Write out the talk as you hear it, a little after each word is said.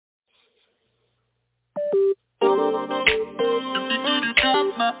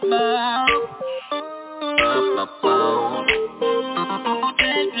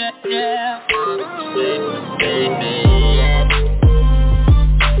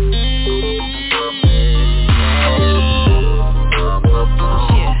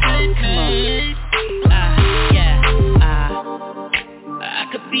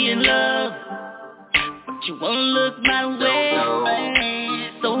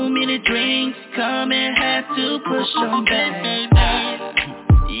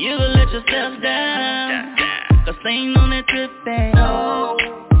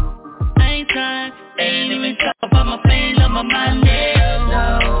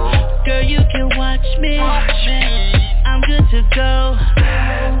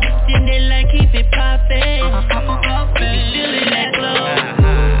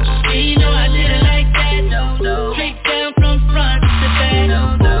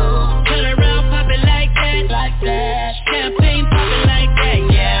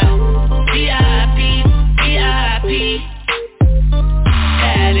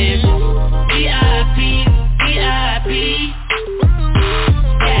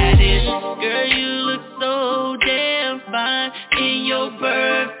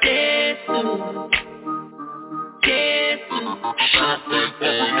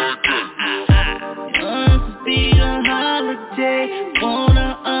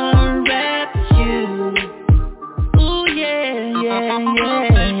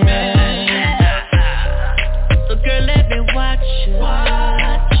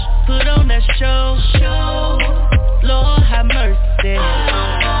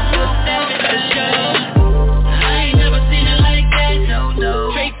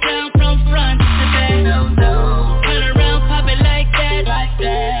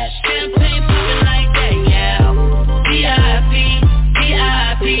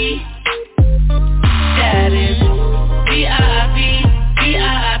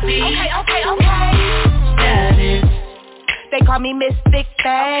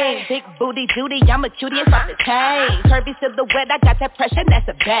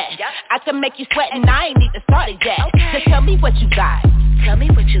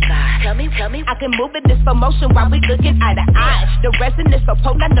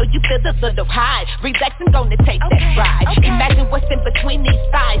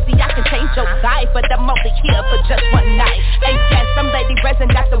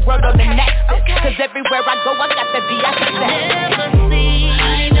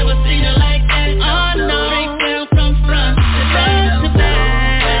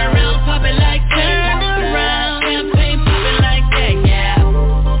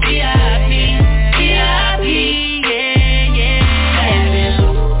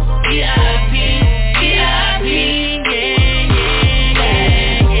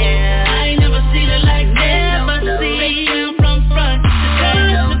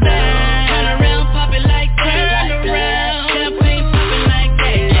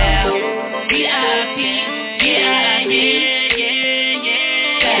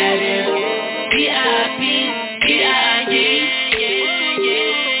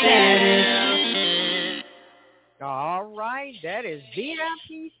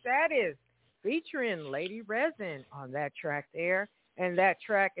Featuring Lady Resin on that track there. And that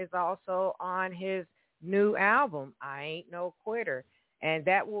track is also on his new album, I Ain't No Quitter. And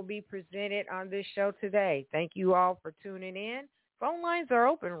that will be presented on this show today. Thank you all for tuning in. Phone lines are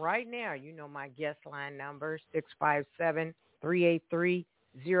open right now. You know my guest line number,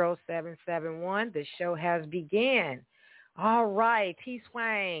 657-383-0771. The show has begun. All right,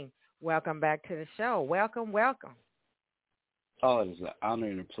 TSwang, welcome back to the show. Welcome. Oh, it is an honor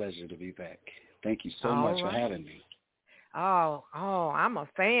and a pleasure to be back. Thank you so much for having me. Oh, I'm a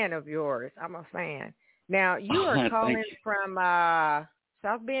fan of yours. I'm a fan. Now, you are calling from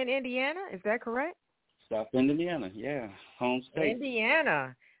South Bend, Indiana. Is that correct? South Bend, Indiana. Yeah, home state.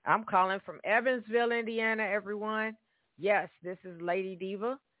 Indiana. I'm calling from Evansville, Indiana, everyone. Yes, this is Lady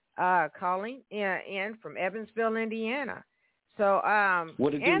Diva calling in from Evansville, Indiana. So,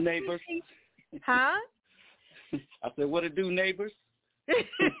 what it do, neighbors? Huh? I said, what it do, neighbors?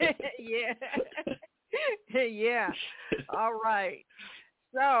 Yeah. Yeah. All right.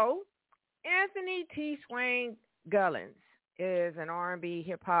 So, Anthony TSwang Gullins is an R&B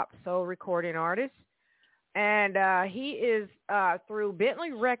hip-hop soul recording artist. And he is through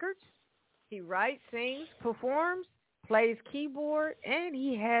Bentley Records. He writes, sings, performs, plays keyboard, and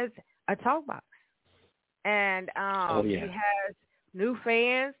he has a talkbox. And he has new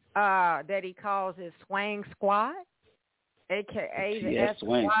fans that he calls his Swang Squad, a.k.a. the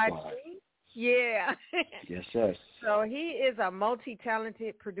Swang SYT. Squad. Yeah. Yes, yes. So he is a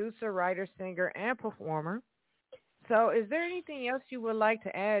multi-talented producer, writer, singer, and performer. So is there anything else you would like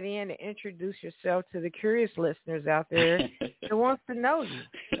to add in to introduce yourself to the curious listeners out there that wants to know you?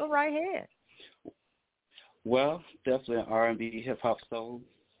 Go right ahead. Well, definitely an R&B, hip hop, soul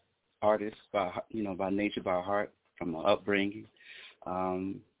artist by nature, by heart, from my upbringing.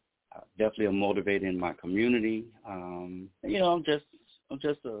 Um, Definitely a motivator in my community. I'm just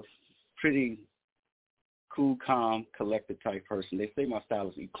a pretty cool, calm, collected type person. They say my style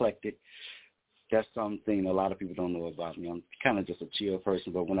is eclectic. That's something a lot of people don't know about me. I'm kind of just a chill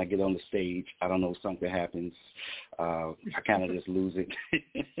person, but when I get on the stage, I don't know, something happens. I kind of just lose it,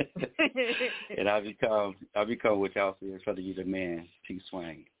 and I become what y'all see in front of you, the man,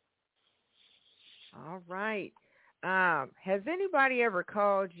 TSwang. All right. Has anybody ever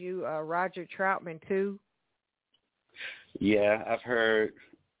called you Roger Troutman too? Yeah, I've heard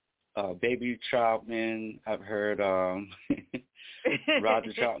Baby Troutman. I've heard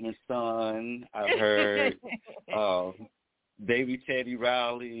Roger Troutman's son. I've heard Baby Teddy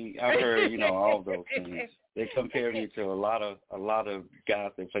Riley. I've heard, all those things. They compare me to a lot of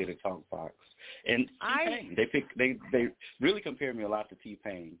guys that play the talk box. And T-Pain. They really compare me a lot to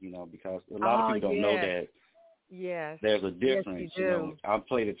T-Pain, because a lot of people don't know that. Yes. There's a difference. Yes, you do. I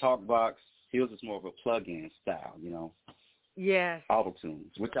play the talk box. His is more of a plug-in style, Yes.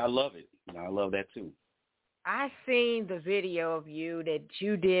 Auto-tunes, which I love it. I love that too. I seen the video of you that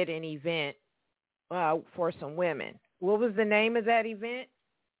you did an event for some women. What was the name of that event?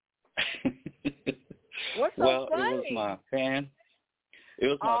 What's so funny? It was my fan. It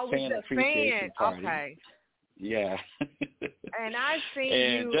was my fan appreciation party. Okay. Yeah. And I seen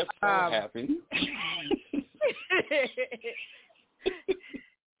and you. Just so happened.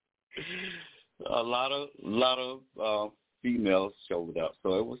 a lot of females showed up,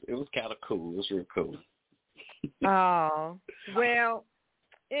 so it was kind of cool. It was real cool. Oh, well,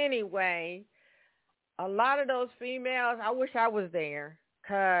 anyway, a lot of those females, I wish I was there,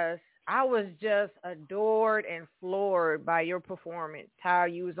 because I was just adored and floored by your performance, how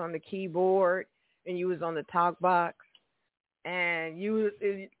you was on the keyboard and you was on the talk box, and you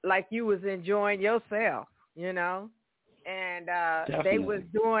was enjoying yourself, and they was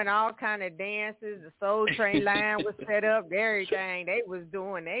doing all kind of dances. The Soul Train line was set up, everything. They was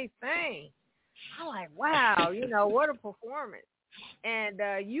doing their thing. I'm like, wow, what a performance. And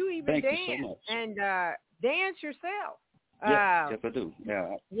you even Thank dance you so much. and dance yourself. Yes, I do.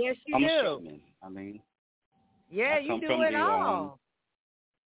 Yeah. Yes, you I'm do. a showman. I mean, yeah, you do it all.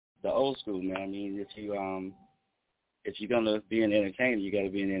 The old school, man. I mean, if you're gonna be an entertainer, you got to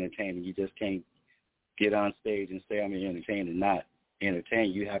be an entertainer. You just can't get on stage and say I'm an entertainer and not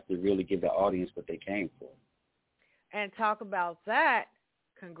entertain. You have to really give the audience what they came for. And talk about that.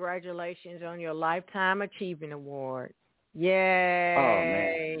 Congratulations on your Lifetime Achievement Award. Yay. Oh,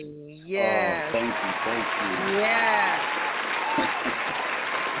 man. Yes. Oh, thank you. Yeah.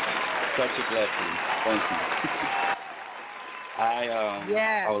 Such a blessing. Thank you.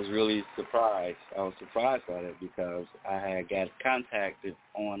 I was really surprised. I was surprised by that because I had got contacted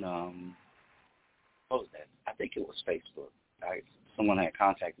on, what was that? I think it was Facebook. Someone had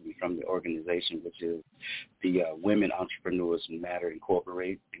contacted me from the organization, which is the Women Entrepreneurs Matter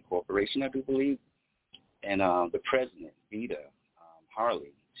Incorporation, I do believe. And the president, Vita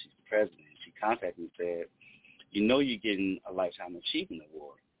Harley, she's the president. She contacted me and said, you're getting a Lifetime Achievement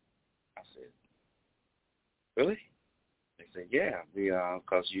Award. I said, really? They said, yeah,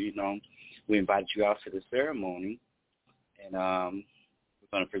 because, we invited you out to the ceremony, and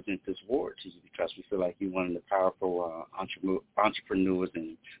we're going to present this award to you because we feel like you're one of the powerful entrepreneurs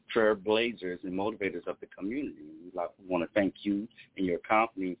and trailblazers and motivators of the community. We want to thank you and your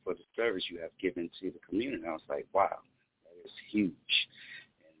company for the service you have given to the community. I was like, wow, that is huge.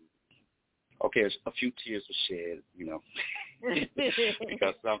 And, okay, a few tears were shed,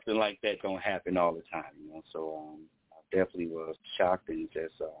 because something like that don't happen all the time, So I definitely was shocked and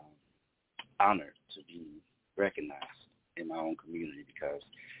just honored to be recognized in my own community because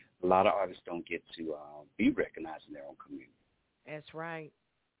a lot of artists don't get to be recognized in their own community. That's right.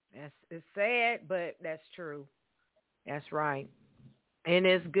 It's sad, but that's true. That's right. And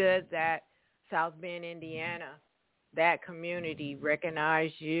it's good that South Bend, Indiana, that community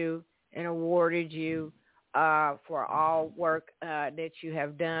recognized you and awarded you for all work that you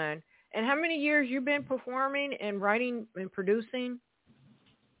have done. And how many years you've been performing and writing and producing?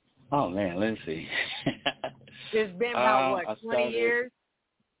 Oh, man, let's see. It's been about, 20 years?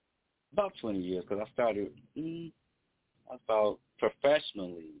 About 20 years, because I started about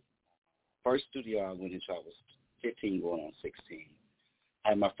professionally. First studio I went into, I was 15 going on 16. I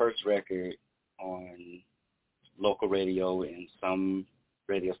had my first record on local radio and some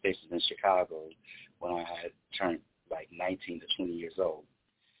radio stations in Chicago when I had turned like 19 to 20 years old.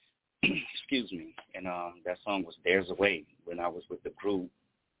 Excuse me. And that song was There's a Way when I was with the group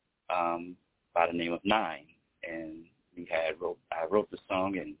by the name of Nine. And I wrote the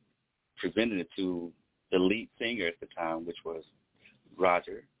song and presented it to the lead singer at the time, which was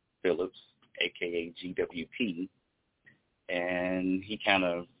Roger Phillips, a.k.a. GWP. And he kind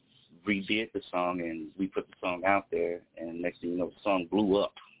of redid the song, and we put the song out there, and next thing you know, the song blew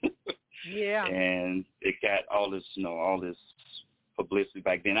up. Yeah. And it got all this publicity.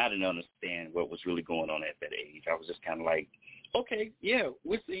 Back then, I didn't understand what was really going on at that age. I was just kind of like, okay, yeah,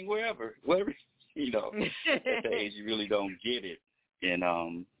 we're seeing wherever, at that age, you really don't get it. And,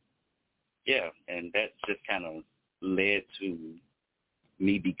 and that just kind of led to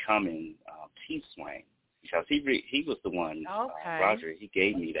me becoming TSwang. Because he was the one, Roger, he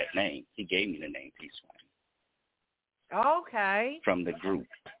gave me that name. He gave me the name TSwang. Okay. From the group.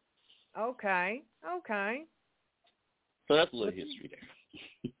 Okay. So that's a little history there.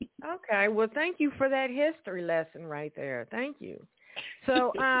 Okay. Well, thank you for that history lesson right there. Thank you.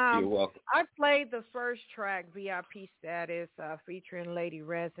 So You're welcome. I played the first track, VIP Status, featuring Lady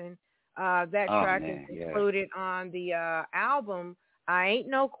Resin. That track is included on the album, I Ain't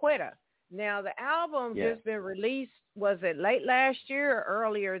No Quitta. Now, the album just been released, was it late last year or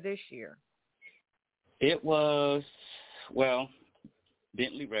earlier this year? It was,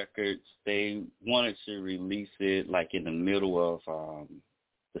 Bentley Records, they wanted to release it like in the middle of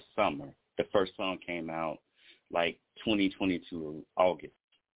the summer. The first song came out like 2022, August.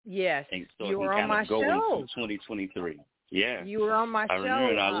 Yes, and so you were on my show. Into 2023. Yeah. You were on my show. I remember,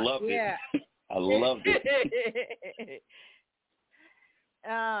 and I loved it. I loved it.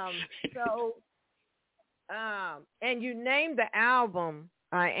 And you named the album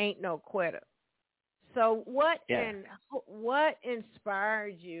I Ain't No Quitta. So what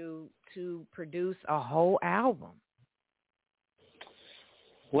inspired you to produce a whole album?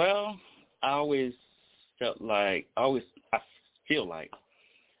 Well, I feel like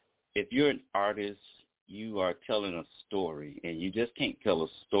if you're an artist, you are telling a story, and you just can't tell a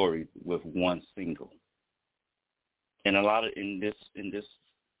story with one single. And a lot of in this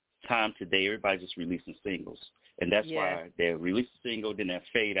time today, everybody's just releasing singles, and that's why they release a single, then they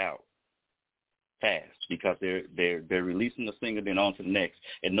fade out fast because they're releasing the single, then on to the next,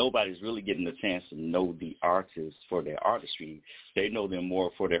 and nobody's really getting the chance to know the artist for their artistry. They know them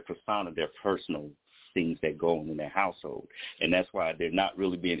more for their persona, their personal things that go on in their household, and that's why they're not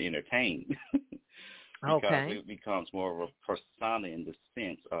really being entertained. Because it becomes more of a persona in the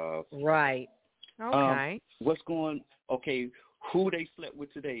sense of what's going. Okay, who they slept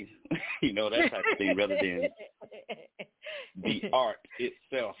with today, that type of thing, rather than the art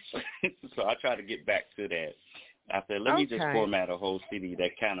itself. So I try to get back to that. I said, let me just format a whole CD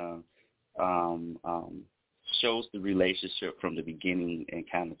that kind of shows the relationship from the beginning and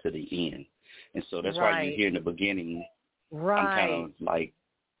kind of to the end. And so that's why you hear in the beginning, I'm kind of like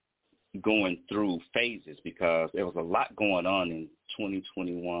going through phases because there was a lot going on in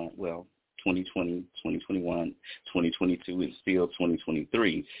 2021, 2020, 2021, 2022, and still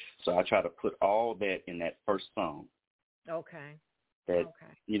 2023. So I try to put all that in that first song. Okay. That,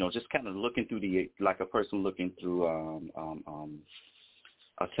 just kind of looking through like a person looking through a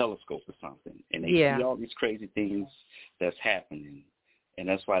telescope or something. And they see all these crazy things that's happening. And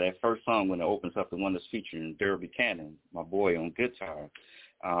that's why that first song, when it opens up, the one that's featuring Daryl Buchanan, my boy on guitar,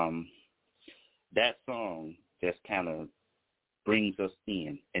 that song just kind of brings us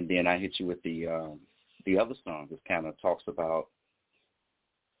in. And then I hit you with the other song that kind of talks about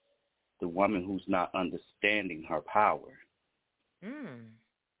the woman who's not understanding her power.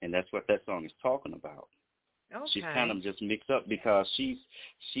 And that's what that song is talking about. Okay. She's kind of just mixed up because she's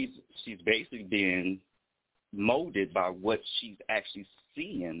basically being molded by what she's actually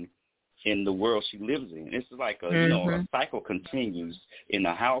seeing in the world she lives in. It's like a cycle continues in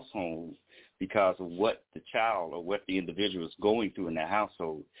the household because of what the child or what the individual is going through in their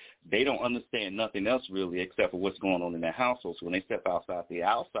household. They don't understand nothing else really except for what's going on in their household. So when they step outside the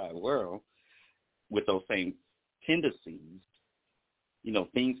outside world with those same tendencies,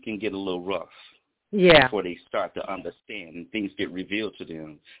 things can get a little rough. Yeah. Before they start to understand and things get revealed to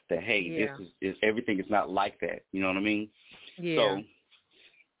them that, hey, this is everything is not like that. You know what I mean? Yeah.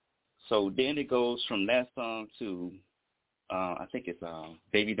 So then it goes from that song to, I think it's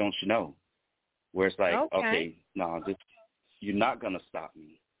Baby Don't You Know, where it's like, okay no, you're not going to stop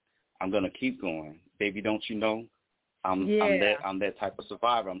me. I'm going to keep going. Baby, don't you know? I'm that type of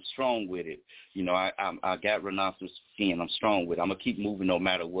survivor. I'm strong with it. You know, I got rhinoceros skin. I'm strong with it. I'm gonna keep moving no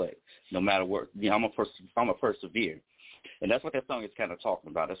matter what. No matter what. You know, I'm a persevere. And that's what that song is kind of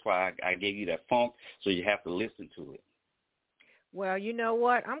talking about. That's why I gave you that funk, so you have to listen to it. Well, you know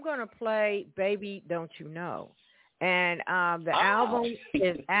what? I'm going to play Baby Don't You Know. And the album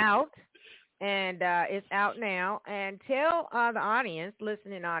is out, and it's out now. And tell the audience,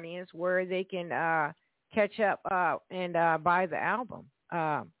 listening audience, where they can catch up and buy the album.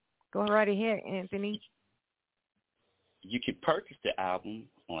 Go right ahead, Anthony. You can purchase the album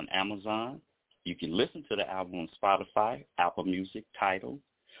on Amazon. You can listen to the album on Spotify, Apple Music, Tidal,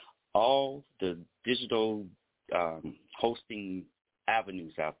 all the digital hosting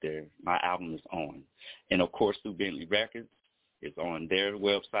avenues out there. My album is on. And, of course, through Bentley Records. It's on their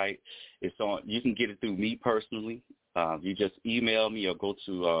website. It's on. You can get it through me personally. You just email me or go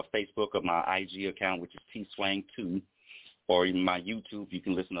to Facebook or my IG account, which is TSwang2, or even my YouTube. You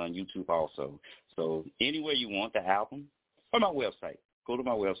can listen on YouTube also. So anywhere you want the album, or my website. Go to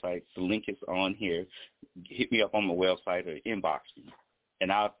my website. The link is on here. Hit me up on my website or inbox me,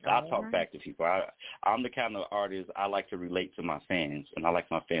 and I'll talk back to people. I'm the kind of artist I like to relate to my fans, and I like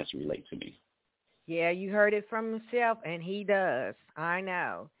my fans to relate to me. Yeah, you heard it from himself, and he does. I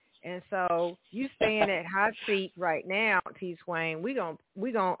know. And so you stay in that hot seat right now, TSwang. We gonna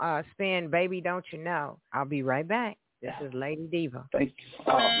spin Baby Don't You Know. I'll be right back. This is Lady Diva. Thank you.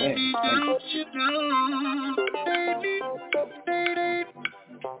 Oh, man. Thank you.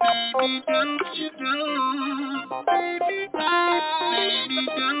 Baby, don't you know? Baby,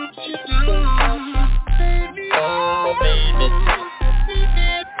 don't you know? Baby, oh, baby.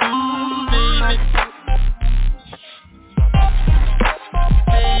 Oh, baby.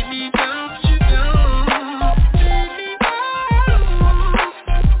 Baby, don't you know? Baby,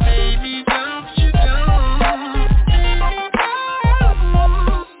 baby, don't you know?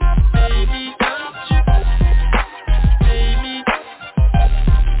 Baby, don't you? Baby,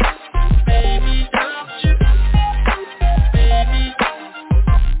 baby, don't you?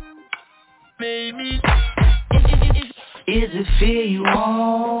 Baby, baby. Is it fear you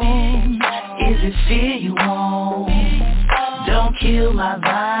want? Is it fear you want? Don't kill my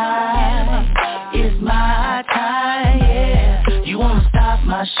vibe. It's my time, yeah. You wanna stop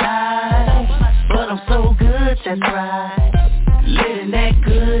my shine, but I'm so good, that's right. Living that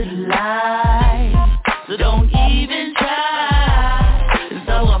good life, so don't even try.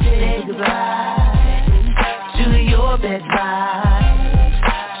 So I'm saying goodbye to your bad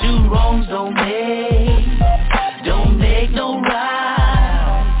vibes. Two wrongs don't make no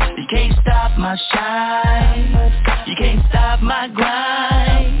right. You can't stop my shine, you can't stop my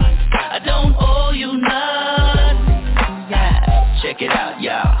grind. I don't owe you nothing. Yeah, check it out,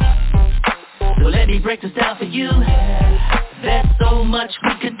 y'all. So let me break this down for you. There's so much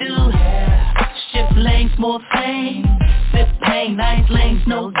we could do. Shift lanes, more fame. Sip pain, nice lanes,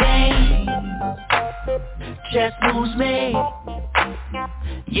 no game. Chess moves made.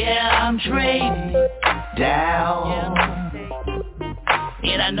 Yeah, I'm draped down,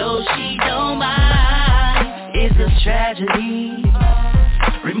 and I know she don't mind. It's a tragedy,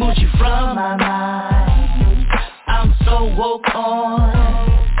 removed you from my mind. I'm so woke on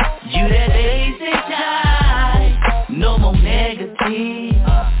you, that basic type. No more negative,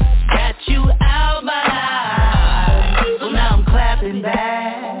 got you out my life. So now I'm clapping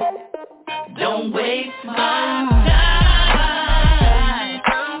back. Don't waste my time.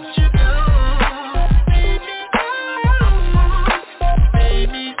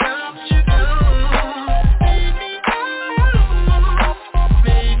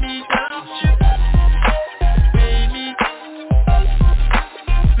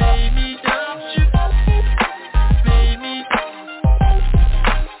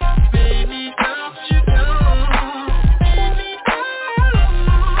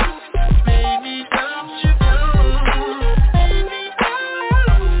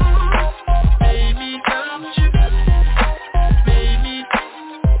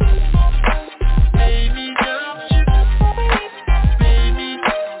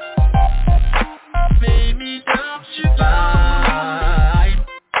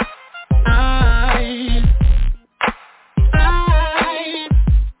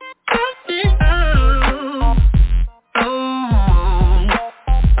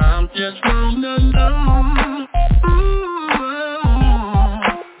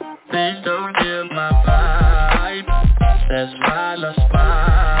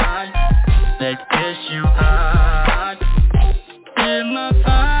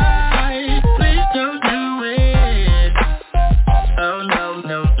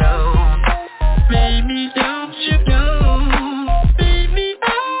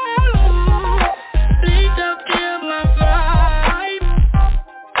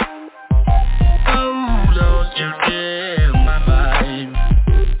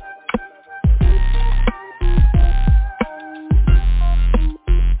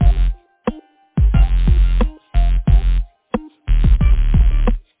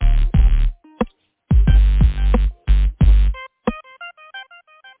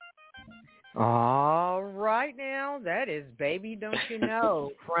 All right now, that is Baby Don't You Know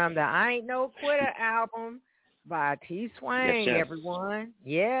from the Ain't No Quitta album by TSwang, Yes. everyone.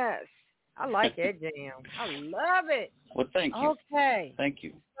 Yes, I like that jam. I love it. Well, thank you. Okay. Thank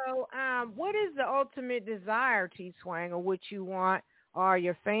you. So what is the ultimate desire, TSwang, or what you want are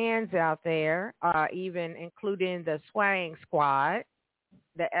your fans out there, even including the Swang Squad,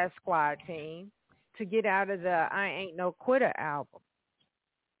 the S Squad team, to get out of the I Ain't No Quitta album?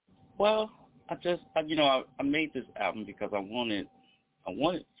 Well, I made this album because I wanted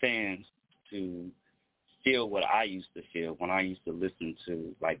fans to feel what I used to feel when I used to listen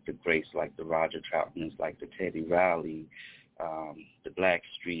to like the greats, like the Roger Troutmans, like the Teddy Riley, the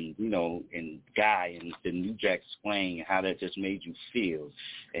Blackstreet, and Guy and the New Jack Swing, and how that just made you feel.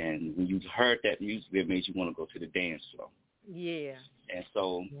 And when you heard that music, it made you want to go to the dance floor. Yeah. And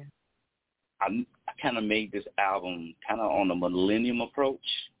so I kind of made this album kind of on the millennium approach.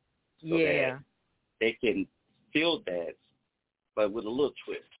 So that they can feel that, but with a little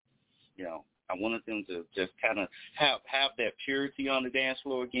twist. I wanted them to just kind of have that purity on the dance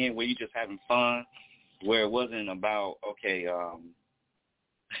floor again, where you're just having fun, where it wasn't about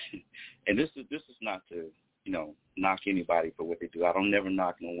and this is not to knock anybody for what they do. I don't never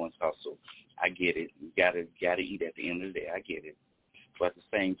knock no one's hustle. I get it. You gotta eat at the end of the day. I get it. But at the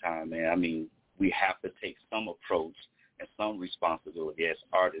same time, man, I mean, we have to take some approach and some responsibility as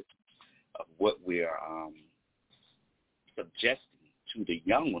artists of what we're suggesting to the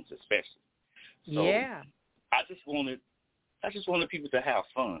young ones, especially. So I just wanted people to have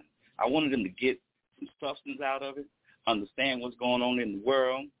fun. I wanted them to get some substance out of it, understand what's going on in the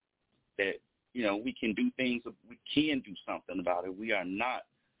world, that we can do things, we can do something about it. We are not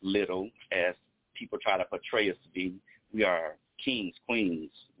little as people try to portray us to be. We are kings,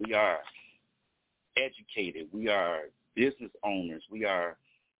 queens. We are educated. We are business owners. We are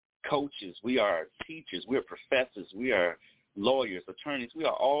coaches, we are teachers, we are professors, we are lawyers, attorneys. We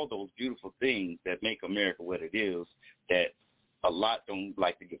are all those beautiful things that make America what it is that a lot don't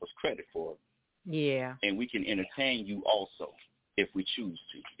like to give us credit for. Yeah. And we can entertain you also if we choose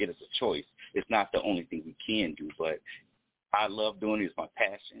to. It is a choice. It's not the only thing we can do, but I love doing it. It's my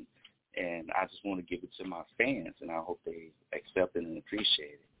passion, and I just want to give it to my fans, and I hope they accept it and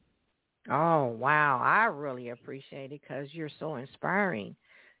appreciate it. Oh, wow. I really appreciate it because you're so inspiring.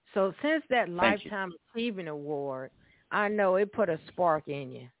 So since that Lifetime Achievement Award, I know it put a spark in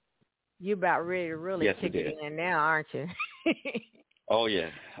you. You're about ready to really kick it in now, aren't you? Oh yeah.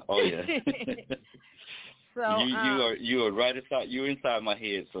 So you are right inside. You're inside my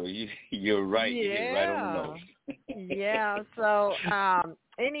head, so you're right. Yeah. You hit right on the nose. Yeah. So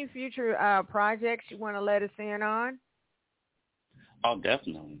any future projects you want to let us in on? Oh,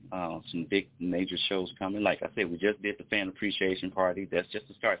 definitely. Some big major shows coming. Like I said, we just did the fan appreciation party. That's just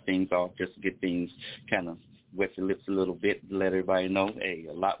to start things off, just to get things kind of wet the lips a little bit, to let everybody know, hey,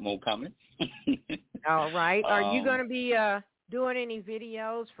 a lot more coming. All right. Are you going to be doing any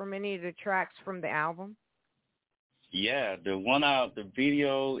videos from any of the tracks from the album? Yeah, the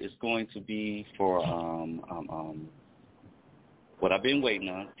video is going to be for what I've been waiting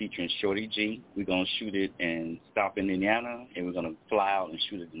on, featuring Shorty G. We're going to shoot it and stop in Indiana, and we're going to fly out and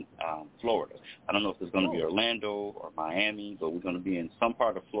shoot it in Florida. I don't know if it's going to be Orlando or Miami, but we're going to be in some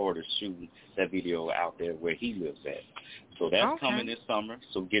part of Florida shooting that video out there where he lives at. So that's coming this summer,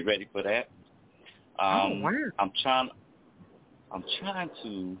 so get ready for that. Wow. I'm trying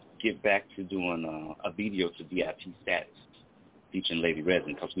to get back to doing a video to VIP status, featuring Lady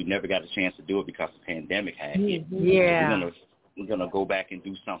Resin, because we never got a chance to do it because the pandemic had hit. Yeah. So we're gonna go back and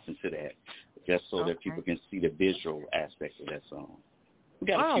do something to that, just so that people can see the visual aspect of that song. We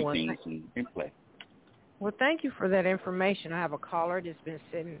got a few things in play. Well, thank you for that information. I have a caller that's been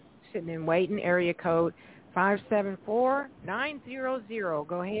sitting and waiting. Area code 574-900.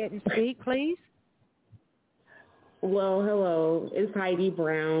 Go ahead and speak, please. Well, hello. It's Heidi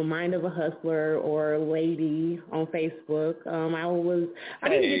Brown, Mind of a Hustler or Lady on Facebook. I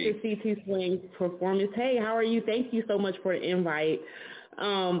didn't get to see TSwang's performance. Hey, how are you? Thank you so much for the invite.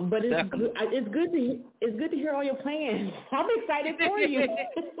 But it's good to hear all your plans. I'm excited for you.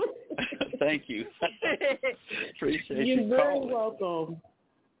 Thank you. Appreciate you. You're very welcome.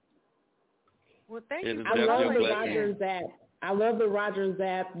 Well, thank you. I love the Roger Zapp. I love the Roger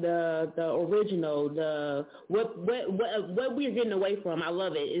Zapp, the original, the what we're getting away from. I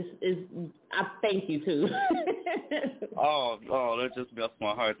love it. I thank you too. oh, that just melts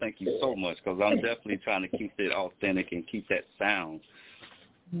my heart. Thank you so much, because I'm definitely trying to keep it authentic and keep that sound.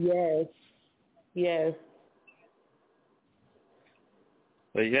 Yes.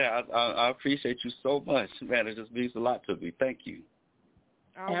 But yeah, I appreciate you so much, man. It just means a lot to me. Thank you.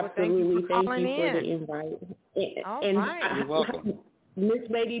 Absolutely. Well, thank you for the invite. All right. You're welcome. Miss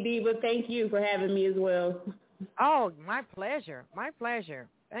Lady Diva, thank you for having me as well. Oh, my pleasure. My pleasure.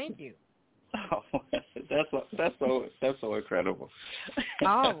 Thank you. Oh, that's so incredible.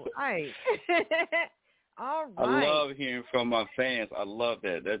 All right. All right. I love hearing from my fans. I love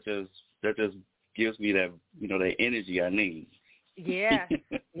that. That just gives me that that energy I need. Yes,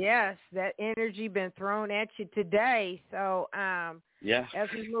 yes, that energy been thrown at you today. So, yeah. As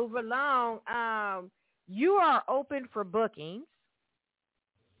we move along, you are open for bookings.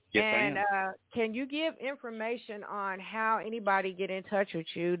 Yes, and I am. Can you give information on how anybody get in touch with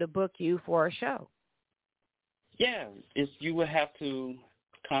you to book you for a show? Yeah, you would have to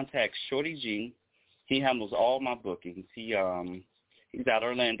contact Shorty G. He handles all my bookings. He's out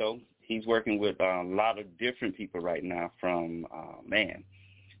Orlando. He's working with a lot of different people right now from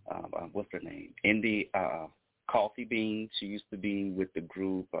what's her name? Indy Coffee Bean. She used to be with the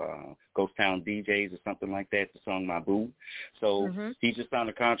group Ghost Town DJs or something like that, the song My Boo. So he just signed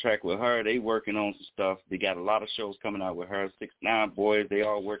a contract with her. They working on some stuff. They got a lot of shows coming out with her. 6ix9ine boys, they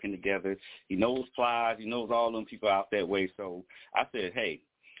all working together. He knows Plies. He knows all them people out that way. So I said, hey,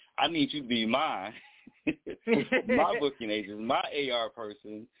 I need you to be my booking agent, my AR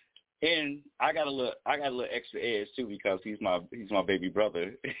person. And I got a little extra edge too because he's my baby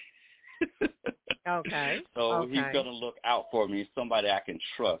brother. Okay. So he's gonna look out for me, somebody I can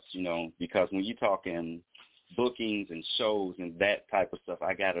trust, because when you're talking bookings and shows and that type of stuff,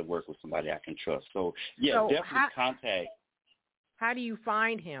 I gotta work with somebody I can trust. So definitely contact. How do you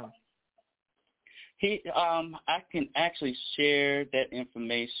find him? I can actually share that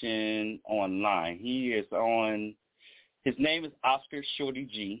information online. His name is Oscar Shorty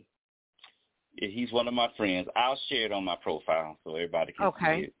G. He's one of my friends. I'll share it on my profile so everybody can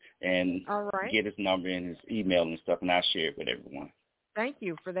see it and get his number and his email and stuff, and I'll share it with everyone. Thank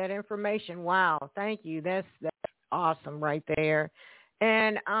you for that information. Wow, thank you. That's awesome right there.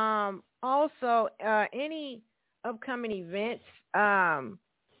 And also, any upcoming events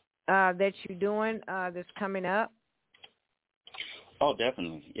that you're doing that's coming up? Oh,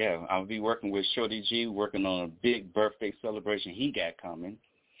 definitely. Yeah, I'll be working with Shorty G, working on a big birthday celebration he got coming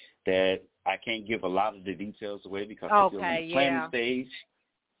that I can't give a lot of the details away because it's still in the planning stage.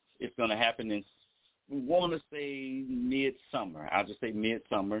 It's going to happen we want to say mid-summer. I'll just say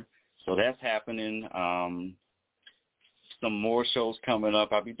mid-summer. So that's happening. Some more shows coming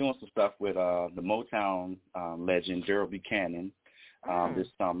up. I'll be doing some stuff with the Motown legend, Gerald Buchanan, this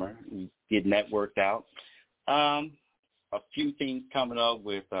summer. Getting that worked out. A few things coming up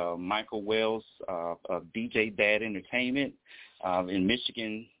with Michael Wells of DJ Dad Entertainment in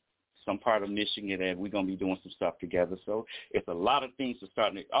Michigan, some part of Michigan that we're going to be doing some stuff together. So it's a lot of things to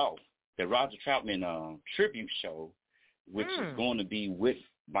start. The Roger Troutman tribute show, which is going to be with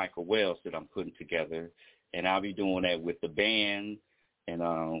Michael Wells that I'm putting together. And I'll be doing that with the band. And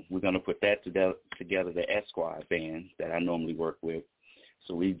we're going to put that together, the Esquire band that I normally work with.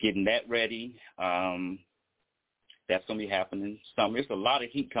 So we're getting that ready. That's going to be happening summer. There's a lot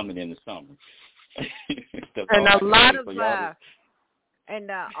of heat coming in the summer. And a lot of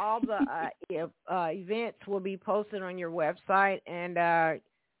all the events will be posted on your website and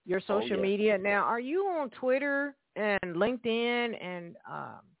your social media. Now, are you on Twitter and LinkedIn? And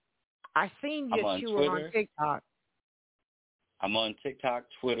I seen that you were on TikTok. I'm on TikTok,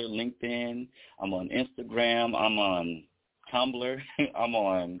 Twitter, LinkedIn. I'm on Instagram. I'm on Tumblr. I'm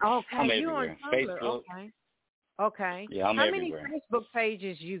everywhere. On Tumblr. Facebook. Okay. Yeah, I'm everywhere. How many Facebook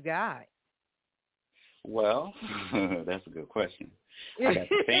pages you got? Well, that's a good question. I got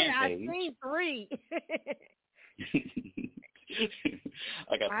the fan page. I seen 3.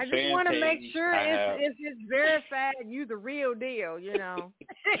 I got the I just fan want to page. make sure it's verified you the real deal,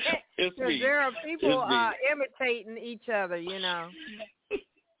 It's because there are people imitating each other,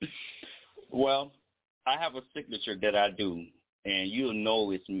 Well, I have a signature that I do, and you'll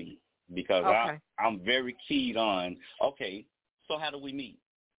know it's me because I'm very keyed on, so how do we meet?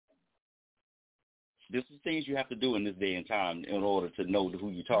 This is things you have to do in this day and time in order to know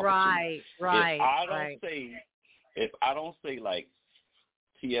who you're talking to. If I don't say like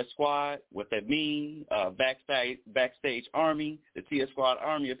TS Squad, what that means, backstage army, the TS Squad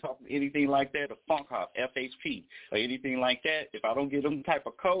army, or talking anything like that, or Funk Hop, FHP, or anything like that, if I don't get them type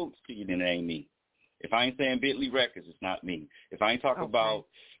of codes to you, then it ain't me. If I ain't saying Bentley Records, it's not me. If I ain't talking about,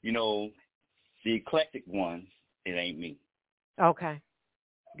 the eclectic one, it ain't me. Okay.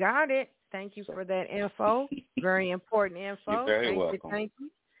 Got it. Thank you for that info. Very important info. You're very welcome. Thank you.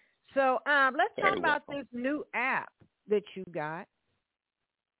 So let's talk about this new app that you got.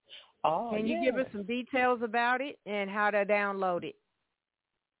 Can you give us some details about it and how to download it?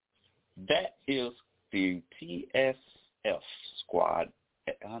 That is the TSF squad.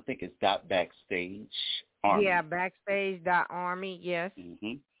 I think it's .backstage army. Yeah, backstage.army, yes.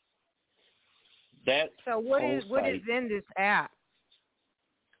 Mm-hmm. That so what is in this app?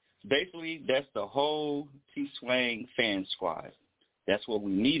 Basically, that's the whole TSwang fan squad. That's where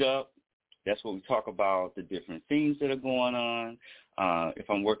we meet up. That's where we talk about the different things that are going on. If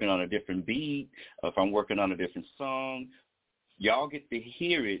I'm working on a different beat, if I'm working on a different song, y'all get to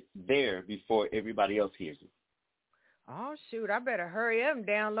hear it there before everybody else hears it. Oh, shoot, I better hurry up and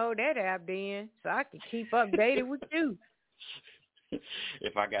download that app then so I can keep updated with you.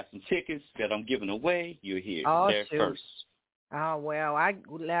 If I got some tickets that I'm giving away, you'll hear it there first. Oh, well,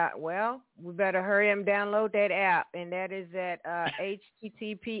 we better hurry up and download that app, and that is at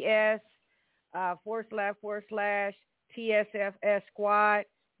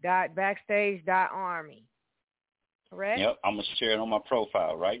https://TSFS-squad.backstage.army. Correct? Yep, I'm going to share it on my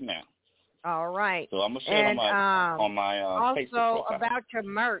profile right now. All right. So I'm going to share it on my Facebook profile. Also, about your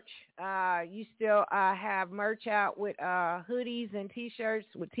merch, you still have merch out with hoodies and T-shirts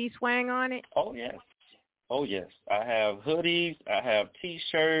with TSwang on it? Oh, yes. Oh, yes. I have hoodies. I have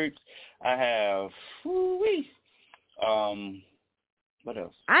T-shirts. I have, what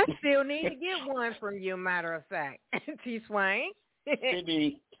else? I still need to get one from you, matter of fact. TSwang.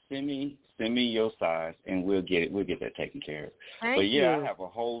 Send me your size, and we'll get it. We'll get that taken care of. Thank you. I have a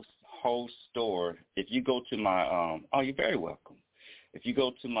whole store. If you go to my, you're very welcome. If you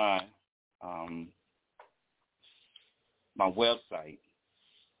go to my my website,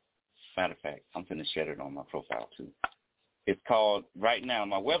 matter of fact, I'm going to share it on my profile too. It's called, right now,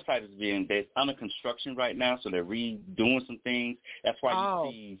 my website is it's under construction right now, so they're redoing some things. That's why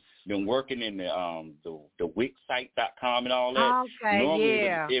you see them working in the wixsite.com and all that. Okay, Normally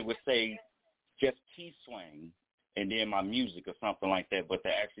it would say just TSwang and then my music or something like that, but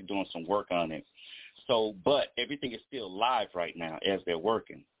they're actually doing some work on it. So, but everything is still live right now as they're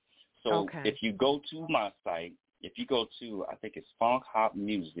working. So if you go to my site, if you go to, I think it's Funk Hop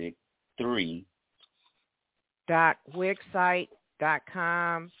Music 3.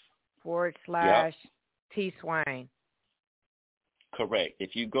 .wixsite.com/TSwang. Correct.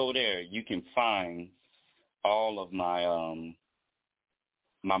 If you go there, you can find all of my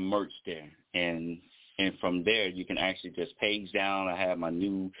my merch there, and from there you can actually just page down. I have my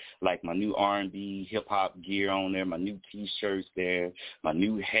new R&B hip hop gear on there, my new T-shirts there, my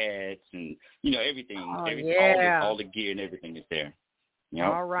new hats, and everything. All the gear and everything is there. Yep.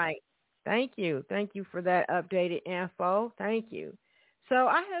 All right. Thank you for that updated info. Thank you. So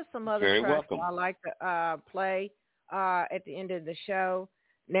I have some other tracks I like to play at the end of the show.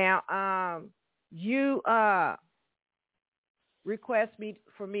 Now, you request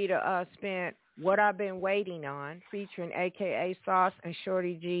for me to spin What I've Been Waiting On, featuring AKA Sauce and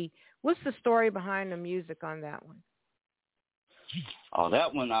Shorty G. What's the story behind the music on that one? Oh,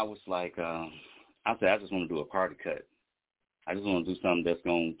 that one I was like, I said I just want to do a party cut. I just want to do something that's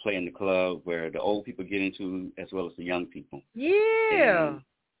going to play in the club where the old people get into as well as the young people. Yeah.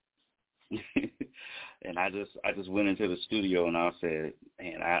 And I just went into the studio and I said,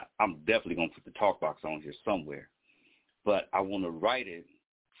 man, I'm definitely going to put the talk box on here somewhere. But I want to write it,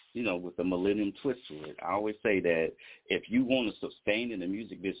 with the millennium twist to it. I always say that if you want to sustain in the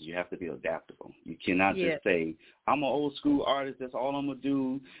music business, you have to be adaptable. You cannot just say, I'm an old school artist, that's all I'm going to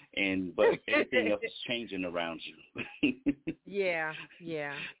do, but everything else is changing around you. Yeah.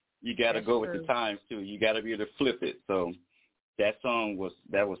 You got to go with the times, too. You got to be able to flip it. So that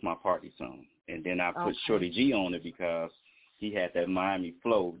was my party song. And then I put Shorty G on it because he had that Miami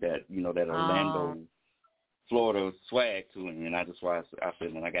flow, that Orlando, Florida swag to him, and I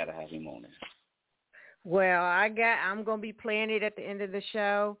said, man, I got to have him on there. Well, I'm going to be playing it at the end of the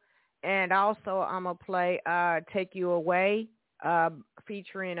show, and also I'm going to play Take You Away,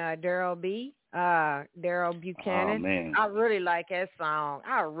 featuring Daryl Buchanan. Oh, man. I really like that song.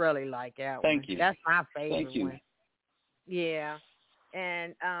 I really like that one. Thank you. That's my favorite Thank you. one. Yeah.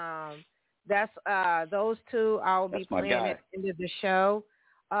 And that's those two I'll be playing at the end of the show.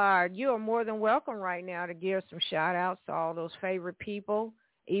 You are more than welcome right now to give some shout-outs to all those favorite people,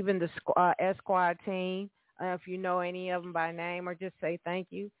 even the S-Squad team. If you know any of them by name or just say thank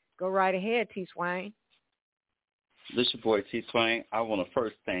you, go right ahead, TSwang. This is your boy, TSwang. I want to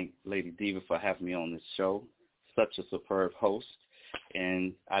first thank Lady Diva for having me on this show. Such a superb host.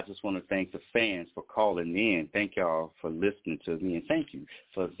 And I just want to thank the fans for calling in. Thank y'all for listening to me. And thank you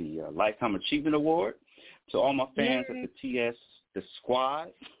for the Lifetime Achievement Award. To all my fans at the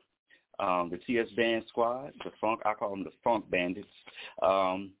squad, the TS Band Squad, I call them the Funk Bandits.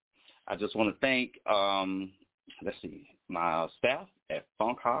 I just want to thank, my staff at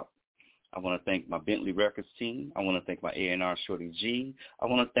Funk Hop, I want to thank my Bentley Records team. I want to thank my A&R Shorty G. I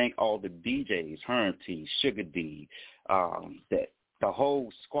want to thank all the DJs, Herm T, Sugar D, the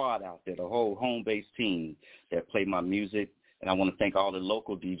whole squad out there, the whole home-based team that played my music. And I want to thank all the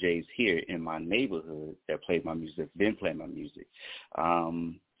local DJs here in my neighborhood that played my music, been playing my music.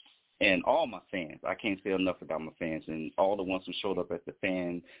 And all my fans. I can't say enough about my fans. And all the ones who showed up at the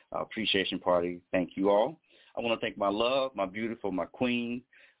fan appreciation party, thank you all. I want to thank my love, my beautiful, my queen.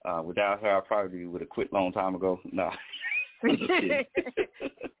 Without her, I probably would have quit a long time ago. No. I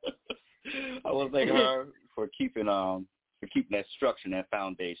want to thank her for keeping that structure and that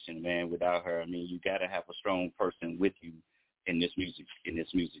foundation, man. Without her, I mean, you got to have a strong person with you in this music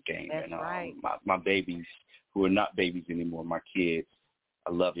game. That's and right. my babies who are not babies anymore, my kids,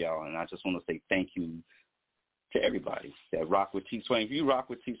 I love y'all, and I just want to say thank you to everybody that rock with TSwang. If you rock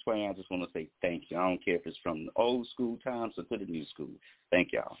with TSwang, I just want to say thank you. I don't care if it's from the old school times or to the new school.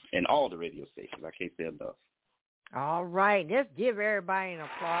 Thank y'all. And all the radio stations. I can't say enough. All right. Let's give everybody an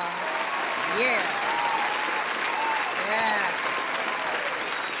applause. Yeah.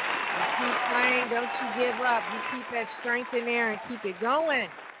 You keep playing. Don't you give up. You keep that strength in there and keep it going.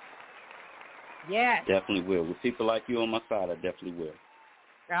 Yes. Definitely will. With people like you on my side, I definitely will.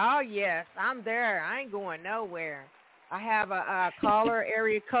 Oh, yes. I'm there. I ain't going nowhere. I have a caller,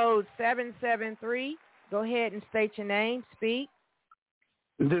 area code 773. Go ahead and state your name. Speak.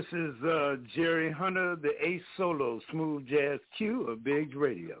 This is Jerry Hunter, the Ace Solo Smooth Jazz Q of Biggs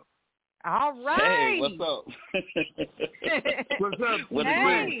Radio. All right. Hey, what's up? What's up?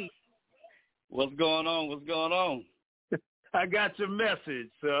 Hey. What's going on? What's going on? I got your message,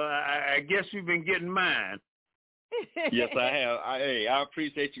 so I guess you've been getting mine. Yes, I have. I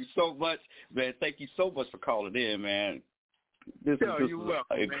appreciate you so much, man. Thank you so much for calling in, man. This is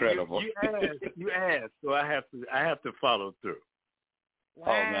incredible. You asked, so I have to follow through. Wow.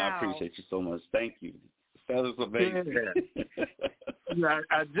 Oh man, I appreciate you so much. Thank you. That is amazing. Yeah.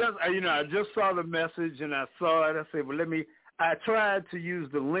 I just saw the message and I saw it. I said, well, I tried to use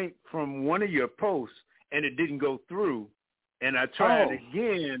the link from one of your posts and it didn't go through. And I tried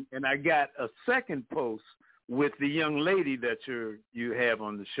again and I got a second post with the young lady that you have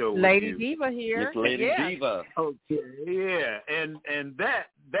on the show. Lady Diva here. It's Lady Diva. Okay, yeah. And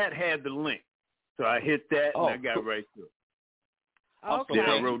that had the link. So I hit that and I got right through. Okay.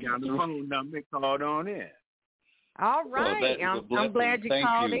 I wrote down the phone number and called on in. All right. Well, I'm glad you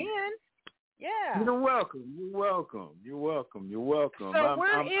called in. Yeah. You're welcome. So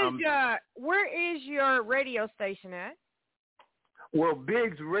where is your radio station at? Well,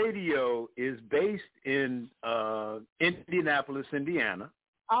 Biggs Radio is based in Indianapolis, Indiana.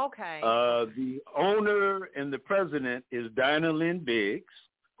 Okay. The owner and the president is Dinah Lynn Biggs,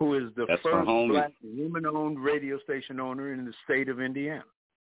 who is the first black woman-owned radio station owner in the state of Indiana.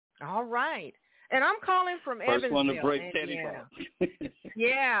 All right. And I'm calling from First Evansville, one to break Indiana.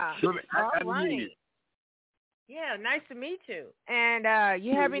 Yeah. All right. Yeah, nice to meet you. And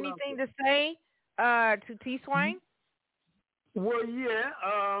you have anything to say to TSwang? Well, yeah.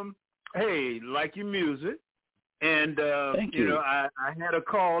 Hey, like your music. And, Thank you. I had a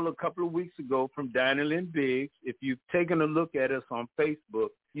call a couple of weeks ago from Dinah Lynn Biggs. If you've taken a look at us on Facebook,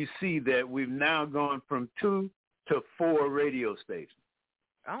 you see that we've now gone from 2 to 4 radio stations.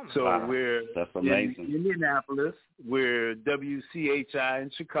 Oh, so wow. We're That's amazing. In Indianapolis. We're WCHI in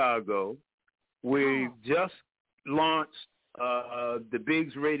Chicago. We've just launched the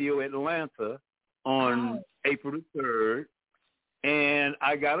Biggs Radio Atlanta on April the 3rd. And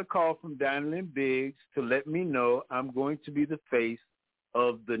I got a call from Dinah Lynn Biggs to let me know I'm going to be the face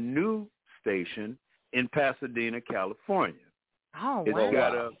of the new station in Pasadena, California. Oh,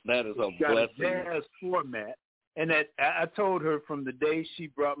 wow. That is a blessing. Got a jazz format. And that I told her from the day she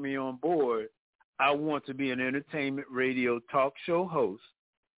brought me on board, I want to be an entertainment radio talk show host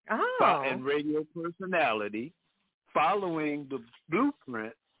and radio personality following the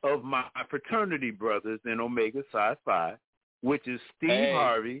blueprint of my fraternity brothers in Omega Psi Phi, which is Steve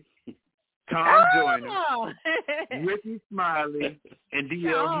Harvey, Tom Joyner, Ricky Smiley, and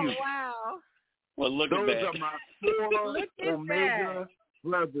D.L. Hughes. Wow. Well, look at that. Those are my 4 Omega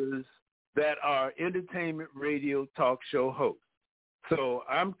brothers that are entertainment radio talk show hosts. So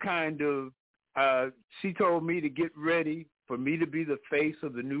I'm kind of, she told me to get ready for me to be the face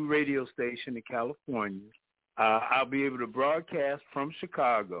of the new radio station in California. I'll be able to broadcast from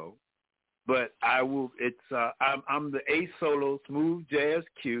Chicago. But I will. I'm the Ace Solo Smooth Jazz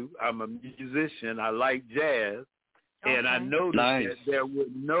Q. I'm a musician. I like jazz, and I noticed that there were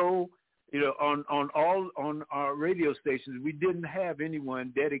no, on our radio stations, we didn't have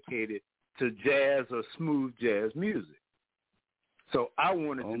anyone dedicated to jazz or smooth jazz music. So I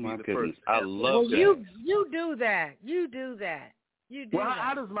wanted to be the goodness. first. I love that. You do that. You do that. Well,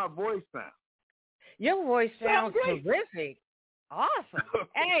 how does my voice sound? Your voice sounds terrific. Awesome.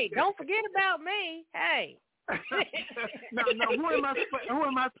 Hey, don't forget about me. Hey. No, who am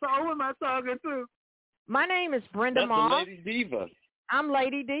I talking to? My name is Brenda Moss. Lady Diva. I'm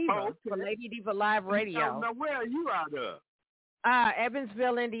Lady Diva for okay. Lady Diva Live Radio. Now, where are you out of?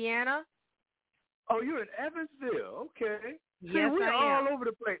 Evansville, Indiana. Oh, you're in Evansville. Okay. Yes, we're I am. all over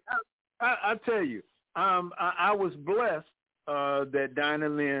the place. I tell you, I was blessed that Dinah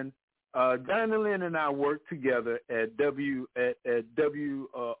Lynn and I worked together at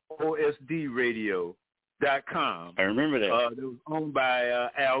WOSDradio.com. I remember that. It was owned by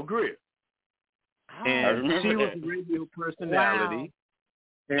Al Greer. Oh, And she was a radio personality,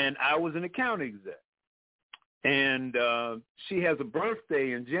 and I was an account exec. And she has a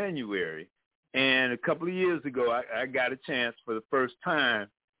birthday in January. And a couple of years ago, I got a chance for the first time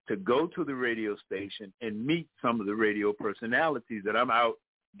to go to the radio station and meet some of the radio personalities that I'm out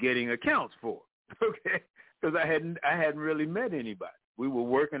getting accounts for. Okay, because I hadn't really met anybody. We were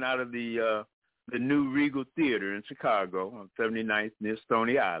working out of the new Regal Theater in Chicago on 79th near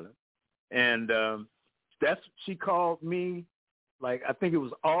Stony Island, and she called me, like I think it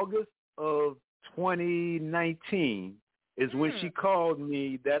was August of 2019 is when she called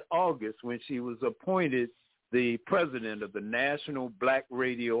me that August when she was appointed the president of the National Black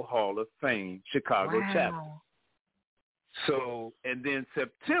Radio Hall of Fame Chicago chapter. So, and then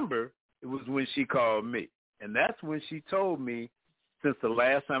September, it was when she called me. And that's when she told me, since the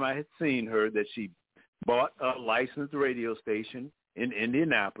last time I had seen her, that she bought a licensed radio station in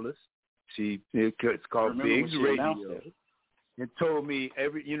Indianapolis. It's called Biggs Radio. And told me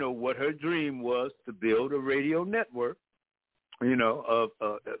what her dream was to build a radio network, of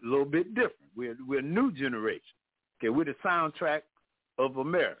a little bit different. We're a new generation. Okay, we're the soundtrack of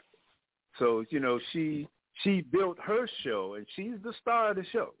America. So, she built her show, and she's the star of the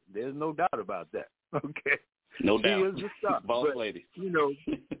show. There's no doubt about that. Okay, no doubt. She is the star. Boss but, lady.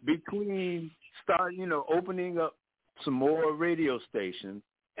 Between opening up some more radio stations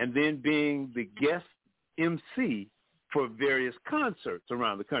and then being the guest MC for various concerts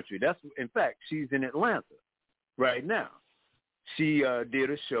around the country. In fact, she's in Atlanta right now. She did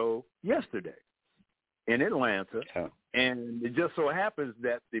a show yesterday in Atlanta, and it just so happens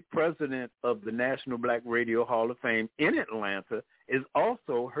that the president of the National Black Radio Hall of Fame in Atlanta is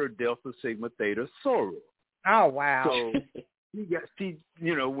also her Delta Sigma Theta soror. Oh, wow. So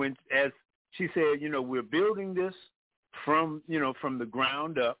when as she said, we're building this from the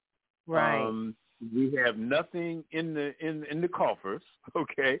ground up. Right. We have nothing in the coffers,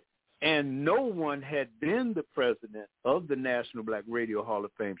 okay? And no one had been the president of the National Black Radio Hall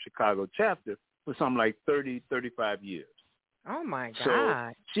of Fame Chicago chapter for something like 30, 35 years. Oh my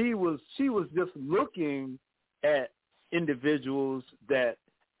God. So she was just looking at individuals that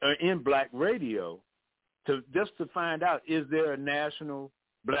are in black radio to find out, is there a National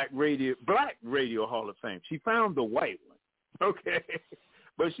Black Radio Hall of Fame? She found the white one. Okay.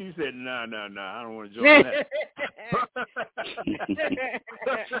 But she said, no, I don't want to join that.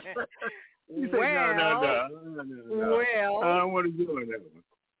 She said, no. Well, I don't want to join that one.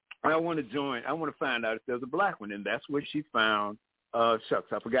 I want to find out if there's a black one. And that's where she found, I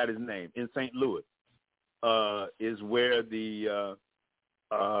forgot his name, in St. Louis, is where the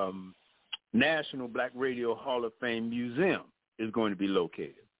National Black Radio Hall of Fame Museum is going to be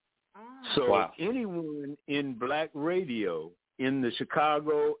located. Oh. So anyone in black radio in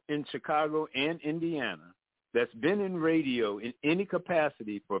Chicago and Indiana that's been in radio in any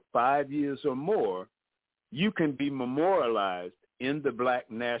capacity for 5 years or more, you can be memorialized in the Black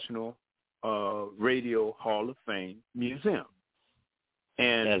National Radio Hall of Fame Museum.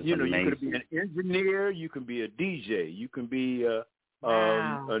 And, you could be an engineer, you can be a DJ, you can be a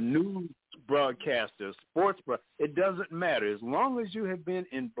news broadcaster, sports broadcaster. It doesn't matter. As long as you have been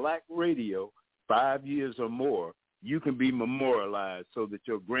in black radio 5 years or more, you can be memorialized so that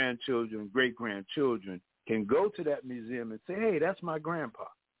your grandchildren, great-grandchildren can go to that museum and say, hey, that's my grandpa.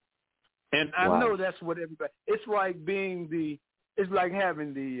 And I know that's what everybody, it's like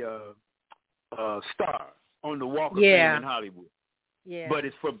having the star on the Walk of Fame in Hollywood. Yeah. But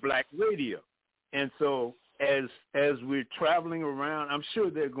it's for black radio. And so as we're traveling around, I'm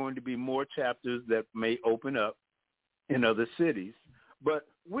sure there are going to be more chapters that may open up in other cities. But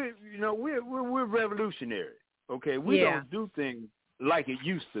we're revolutionary. Okay, we don't do things like it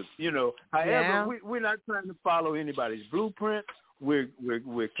used to, However, we're not trying to follow anybody's blueprint. We're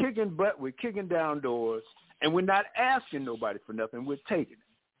kicking butt, we're kicking down doors, and we're not asking nobody for nothing. We're taking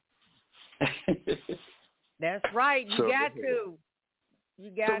it. That's right. You got to. You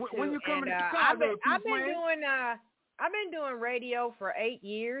got so to. When you come to I've Chicago, been doing radio for 8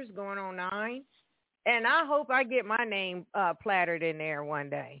 years, going on 9, and I hope I get my name plattered in there one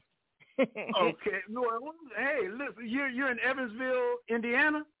day. Okay. Well, hey, listen, you're in Evansville,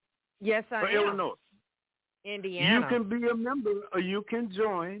 Indiana? Yes, I am. Illinois. Indiana. You can be a member, or you can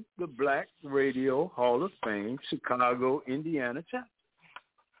join the Black Radio Hall of Fame, Chicago, Indiana chapter.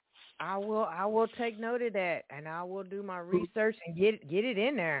 I will take note of that, and I will do my research and get it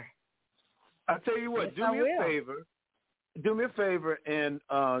in there. I tell you what, yes, do me a favor, and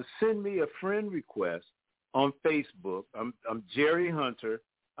send me a friend request on Facebook. I'm Jerry Hunter.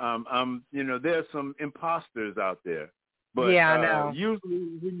 There's some imposters out there. But yeah, I know.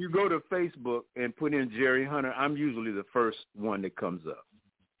 Usually when you go to Facebook and put in Jerry Hunter, I'm usually the first one that comes up.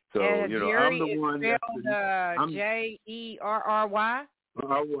 So, Jerry I'm the one spelled Jerry.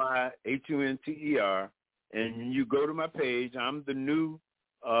 RYHUNTER, and you go to my page. I'm the new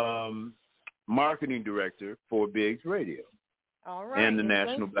marketing director for Biggs Radio. All right. And the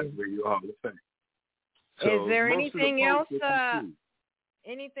National Black Radio Hall of Fame. So is there anything else?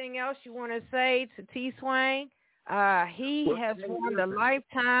 Anything else you want to say to TSwang? He has won the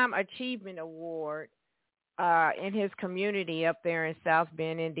Lifetime Achievement Award in his community up there in South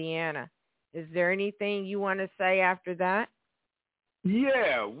Bend, Indiana. Is there anything you want to say after that?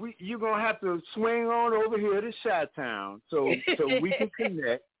 Yeah, you're going to have to swing on over here to Chi-Town so we can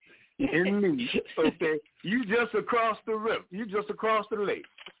connect and meet, okay? You just across the river. You just across the lake.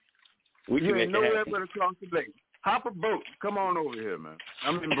 You ain't nowhere but across the lake. Hop a boat. Come on over here, man.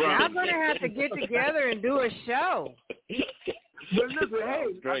 I'm in Brownsville. Y'all going to have to get together and do a show. But listen, hey,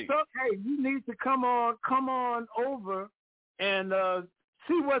 you need to come on over and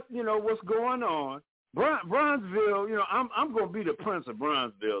see what's going on. Brownsville, I'm going to be the Prince of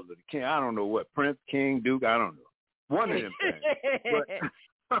Brownsville, the king. I don't know what, Prince, King, Duke, I don't know. One of them things.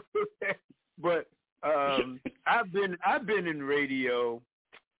 But I've been in radio.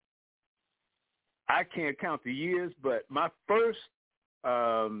 I can't count the years, but my first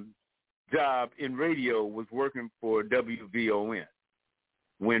job in radio was working for WVON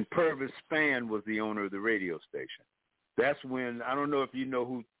when Purvis Spann was the owner of the radio station. That's when, I don't know if you know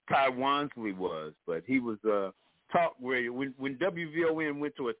who Ty Wansley was, but he was talk radio. When WVON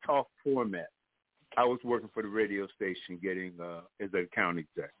went to a talk format, I was working for the radio station getting as an account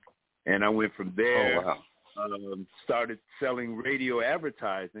exec. And I went from there, started selling radio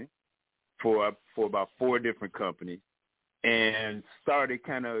advertising for about 4 different companies, and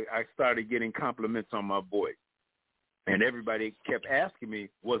I started getting compliments on my voice. And everybody kept asking me,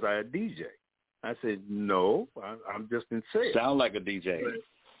 was I a DJ? I said, no, I'm just in sales. Sound like a DJ.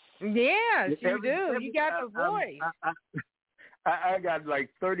 Yes, you do. You got the voice. I got like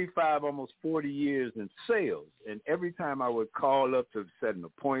 35, almost 40 years in sales. And every time I would call up to set an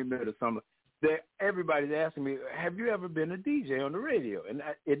appointment or something, everybody's asking me, have you ever been a DJ on the radio? And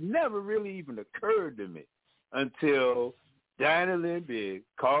it never really even occurred to me until Diana Lynn Biggs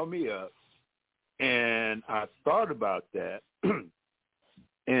called me up, and I thought about that.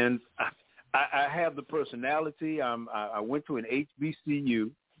 And I have the personality. I went to an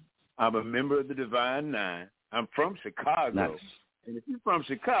HBCU. I'm a member of the Divine Nine. I'm from Chicago. Nice. And if you're from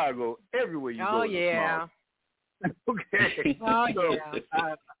Chicago, everywhere you go is small. Okay. Oh,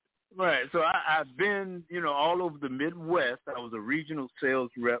 yeah. Right. So I've been, all over the Midwest. I was a regional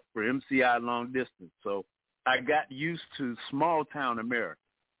sales rep for MCI Long Distance. So I got used to small town America.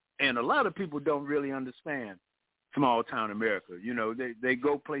 And a lot of people don't really understand small town America. They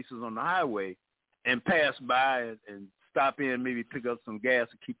go places on the highway and pass by and stop in, maybe pick up some gas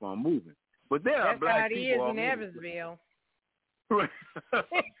and keep on moving. But there are black people all in Evansville. Right.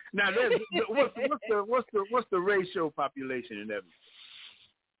 Now, what's the racial population in Evansville?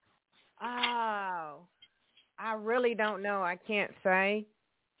 Oh, I really don't know. I can't say.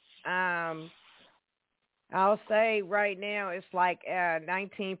 I'll say right now it's like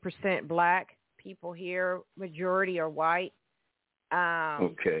 19% black people here. Majority are white.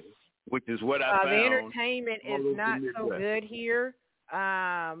 Okay. Which is what I found. The entertainment is not so good here.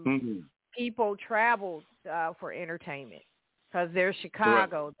 People travel for entertainment because there's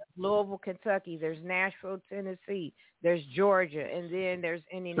Chicago, there's Louisville, Kentucky, there's Nashville, Tennessee, there's Georgia, and then there's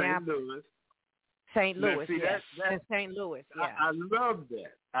Indianapolis. St. Louis, yes. St. Louis, yeah. I love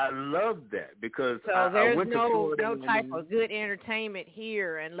that. I love that because there's I went no to Florida type of good entertainment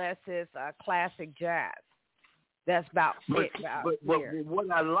here unless it's classic jazz. That's about it. But what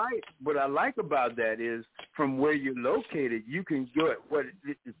I like about that is from where you're located, you can go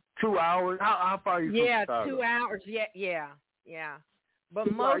 2 hours. How far are you from Chicago? 2 hours. Yeah.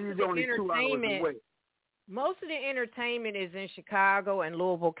 But most of the entertainment. most of the entertainment is in Chicago and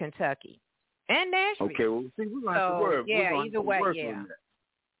Louisville, Kentucky, and Nashville. Okay, well, see, we're going to have to work. Yeah, either way, on that.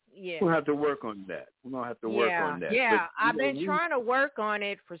 Yeah. We'll have to work on that. We're going to have to work on that. Yeah, but, I've been trying to work on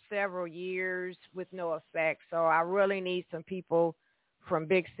it for several years with no effect. So I really need some people from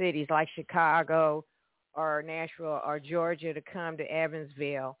big cities like Chicago or Nashville or Georgia to come to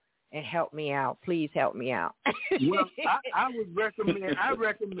Evansville and help me out. Please help me out. Well, I would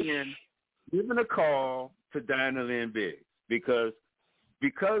recommend giving a call to Dinah Lynn Biggs because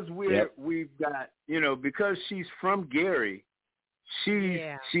we've got, because she's from Gary, she's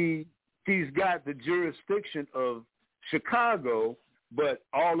got the jurisdiction of Chicago, but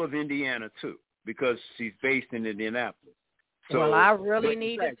all of Indiana too, because she's based in Indianapolis. So, well, I really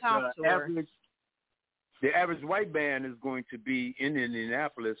need to talk to her. The average white band is going to be in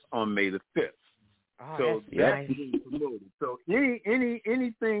Indianapolis on May the 5th. Oh, so that's being promoted. So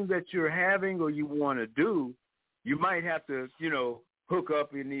anything that you're having or you want to do, you might have to, hook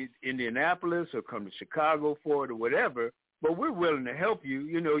up in Indianapolis or come to Chicago for it or whatever. But we're willing to help you.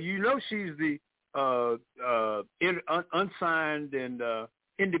 She's the unsigned and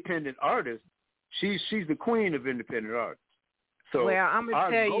independent artist. She's the queen of independent artists. So well, I'm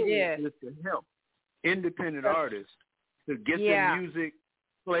gonna tell you this: is to help independent artists to get their music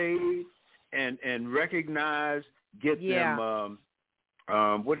played and recognized. Get them.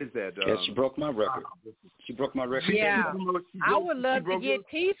 What is that? She broke my record. She broke my record. Yeah, I would love to get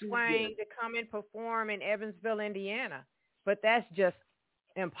TSwang to come and perform in Evansville, Indiana, but that's just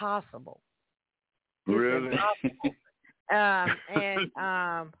impossible. Really? I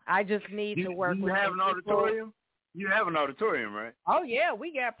just need to work with. You have an auditorium? You have an auditorium, right? Oh yeah,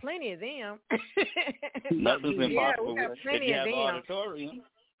 we got plenty of them. Nothing's impossible. Yeah, we got plenty of them. Auditorium.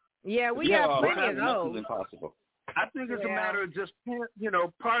 Yeah, we got plenty of those. Nothing's impossible. I think it's a matter of just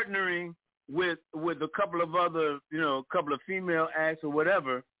partnering with a couple of other a couple of female acts or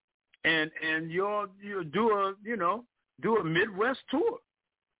whatever, and you'll do a Midwest tour.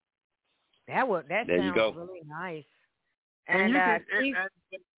 That sounds really nice. And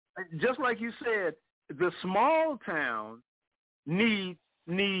just like you said, the small towns need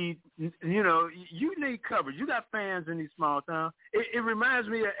you need coverage. You got fans in these small towns. It reminds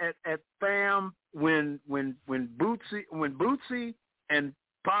me at FAM when Bootsy and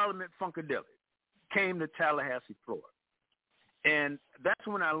Parliament Funkadelic came to Tallahassee, Florida, and that's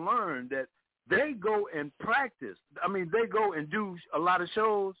when I learned that they go and practice. I mean, they go and do a lot of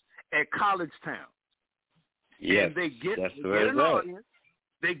shows at college towns. Yes, and they get an audience.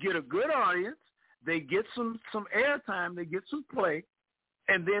 They get a good audience. They get some airtime. They get some play.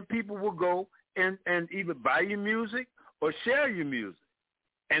 And then people will go and either buy your music or share your music.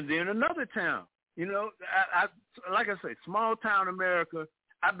 And then another town. I like I say, small town America.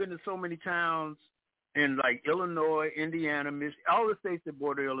 I've been to so many towns in like Illinois, Indiana, Michigan, all the states that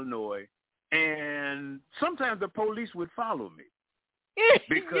border Illinois. And sometimes the police would follow me.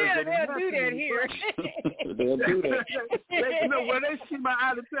 Because they'll do that here. They'll do that. When they see my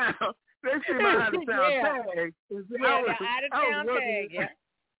out of town, they see my out of town tag.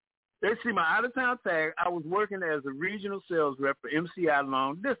 They see my out of town tag. I was working as a regional sales rep for MCI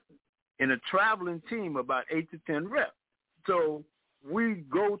Long Distance in a traveling team, about 8 to 10 reps. So we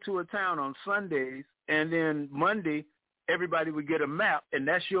go to a town on Sundays, and then Monday everybody would get a map, and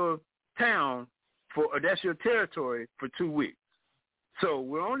that's your town that's your territory for 2 weeks. So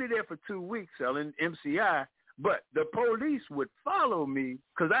we're only there for 2 weeks selling MCI, but the police would follow me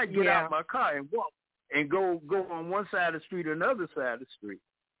because I'd get out my car and walk and go on one side of the street or another side of the street.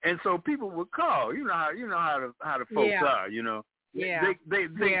 And so people would call. You know how the folks are.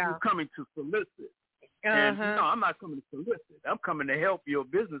 They're coming to solicit. And no, I'm not coming to solicit. I'm coming to help your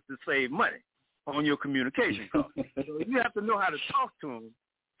business to save money on your communication costs. So you have to know how to talk to them.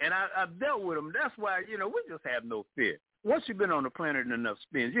 And I've dealt with them. That's why we just have no fear. Once you've been on the planet enough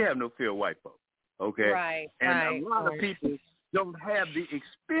spins, you have no fear of white folks, okay? Right, and a lot of people don't have the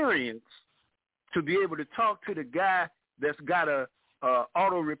experience to be able to talk to the guy that's got a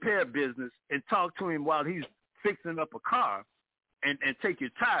auto repair business and talk to him while he's fixing up a car and take your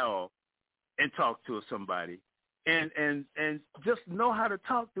tire off and talk to somebody and just know how to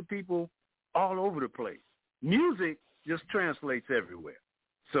talk to people all over the place. Music just translates everywhere.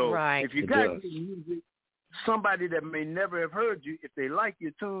 So if you got good music, somebody that may never have heard you, if they like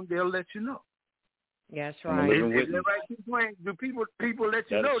your tune, they'll let you know. That's right. Do people let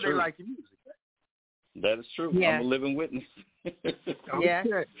you know they like your music? That is true. Yeah. I'm a living witness. Yeah.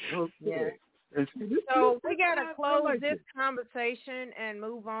 Okay. Yeah. So we got to close this conversation and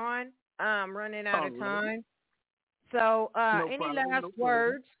move on. Running out of time. So any last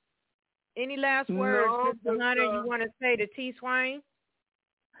words? Any last words, Mr. Hunter, you want to say to TSwang?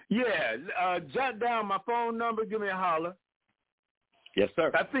 Yeah, jot down my phone number. Give me a holler. Yes,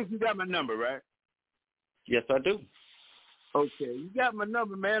 sir. I think you got my number, right? Yes, I do. Okay, you got my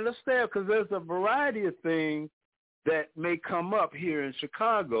number, man. Let's stay up because there's a variety of things that may come up here in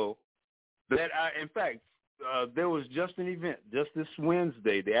Chicago that in fact, there was just an event just this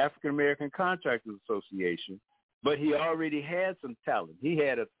Wednesday, the African American Contractors Association, but he already had some talent. He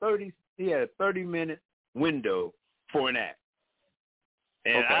had a 30-minute window for an act.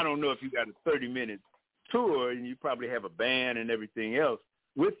 And okay. I don't know if you got a 30-minute tour and you probably have a band and everything else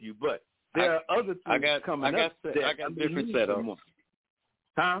with you, but there are other things coming up. I got different setups.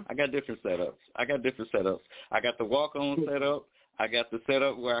 Huh? I got different setups. I got the walk-on setup. I got the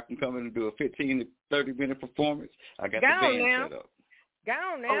setup where I can come in and do a 15 to 30-minute performance. I got the band setup. Go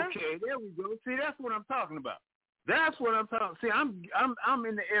on now. Okay, there we go. See, that's what I'm talking about. See, I'm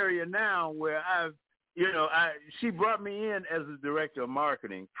in the area now where she brought me in as the director of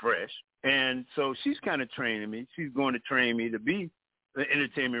marketing, fresh, and so she's kind of training me. She's going to train me to be the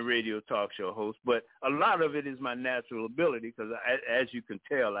entertainment radio talk show host, but a lot of it is my natural ability because, as you can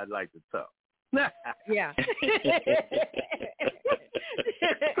tell, I like to talk. Yeah.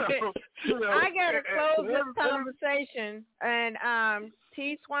 So, I got to close this conversation, and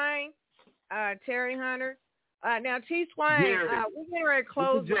TSwang, Terry Hunter. Now, TSwang, we're getting ready to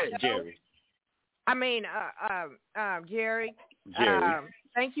close the show. Jerry. I mean, Jerry.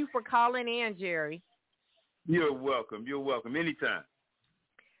 Thank you for calling in, Jerry. You're welcome. Anytime.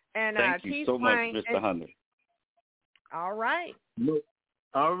 And thank you so much, Mr. Hunter. All right.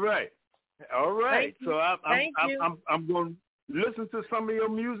 All right. So I'm going to listen to some of your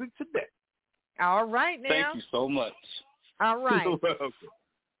music today. All right now. Thank you so much. All right. You're welcome.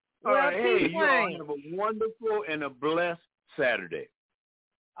 All right. Hey, you all have a wonderful and a blessed Saturday.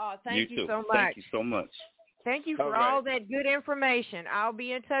 Oh, thank you so much. Thank you so much. Thank you for all that good information. I'll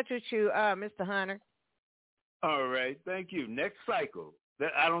be in touch with you, Mr. Hunter. All right. Thank you. Next cycle.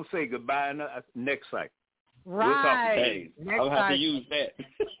 I don't say goodbye. Next cycle. Right. I'll have to use that.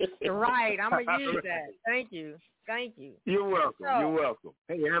 Right. I'm going to use that. Thank you. You're welcome.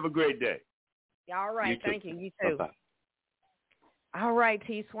 Hey, have a great day. All right. Thank you. You too. Bye-bye. All right,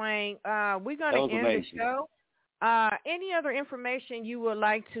 T-Swang. We're going to end the show. Any other information you would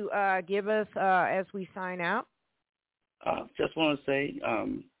like to give us as we sign out? Just want to say,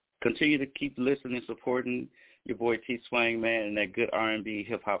 continue to keep listening, supporting your boy TSwang, man, and that good R&B,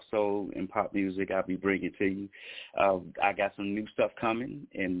 hip-hop, soul, and pop music I'll be bringing to you. I got some new stuff coming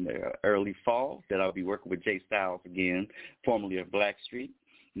in the early fall that I'll be working with Jay Styles again, formerly of Blackstreet,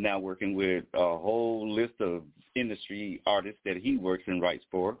 now working with a whole list of industry artists that he works and writes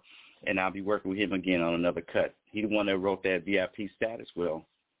for, and I'll be working with him again on another cut. He the one that wrote that VIP status. Well,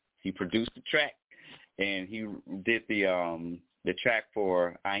 he produced the track, and he did the track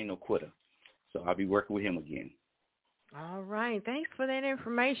for Ain't No Quitta. So I'll be working with him again. All right. Thanks for that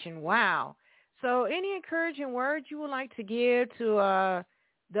information. Wow. So any encouraging words you would like to give to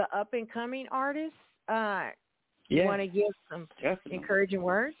the up-and-coming artists? You want to give some encouraging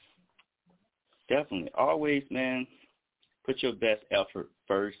words? Definitely. Always, man, put your best effort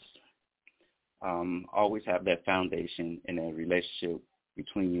first. Always have that foundation and that relationship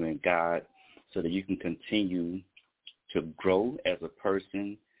between you and God so that you can continue to grow as a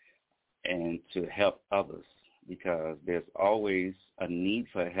person and to help others, because there's always a need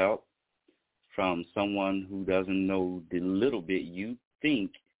for help from someone who doesn't know the little bit you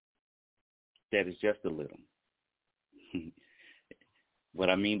think that is just a little. What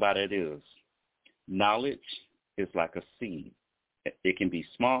I mean by that is knowledge is like a seed. It can be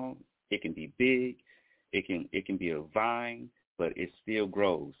small, it can be big, it can be a vine, but it still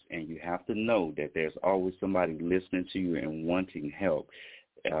grows, and you have to know that there's always somebody listening to you and wanting help,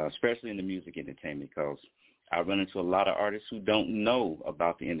 especially in the music entertainment, because I run into a lot of artists who don't know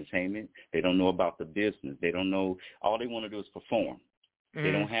about the entertainment. They don't know about the business. They don't know. All they want to do is perform. Mm-hmm.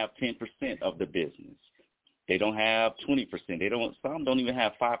 They don't have 10% of the business. They don't have 20%. Some don't even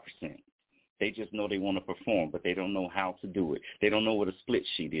have 5%. They just know they want to perform, but they don't know how to do it. They don't know what a split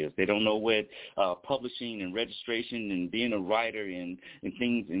sheet is. They don't know what publishing and registration and being a writer and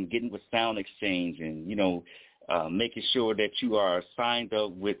things and getting with Sound Exchange and, making sure that you are signed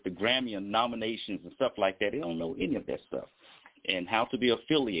up with the Grammy nominations and stuff like that. They don't know any of that stuff. And how to be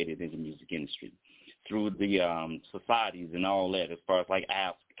affiliated in the music industry through the societies and all that, as far as like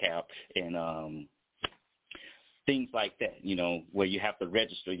ASCAP and things like that, where you have to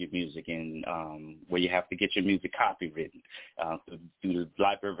register your music and where you have to get your music copywritten through the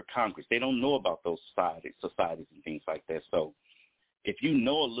Library of Congress. They don't know about those societies and things like that. So if you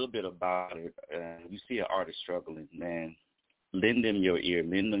know a little bit about it, you see an artist struggling, man, lend them your ear,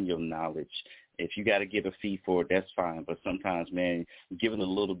 lend them your knowledge. If you got to give a fee for it, that's fine. But sometimes, man, giving a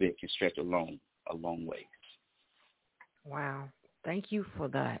little bit can stretch a long way. Wow. Thank you for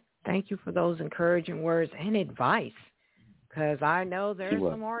that. Thank you for those encouraging words and advice, because I know there's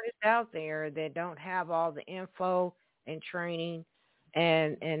some artists out there that don't have all the info and training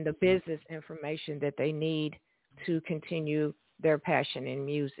and the business information that they need to continue their passion in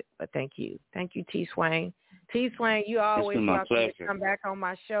music. But thank you. Thank you, TSwang. TSwang, you always welcome to come back on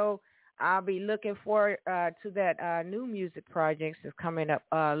my show. I'll be looking forward to that new music projects that's coming up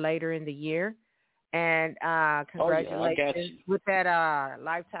later in the year. And congratulations with that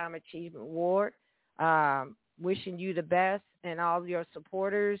Lifetime Achievement Award. Wishing you the best and all your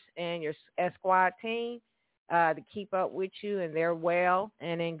supporters and your Squad team to keep up with you, and they're well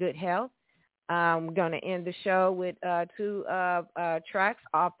and in good health. I'm going to end the show with two tracks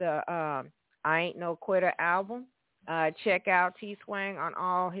off the I Ain't No Quitta album. Check out TSwang on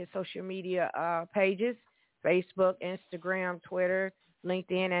all his social media pages, Facebook, Instagram, Twitter,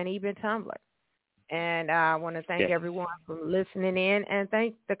 LinkedIn, and even Tumblr. And I want to thank everyone for listening in, and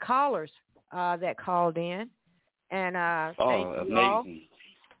thank the callers that called in. And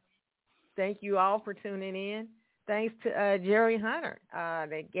thank you all for tuning in. Thanks to Jerry Hunter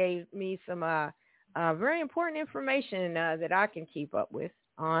that gave me some very important information that I can keep up with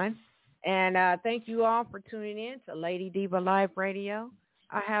on. And thank you all for tuning in to Lady Diva Live Radio.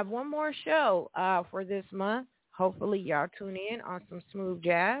 I have one more show for this month. Hopefully y'all tune in on some smooth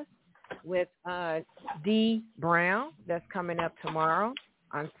jazz with D. Brown. That's coming up tomorrow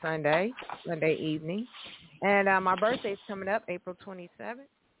on Sunday evening. And my birthday's coming up April 27th.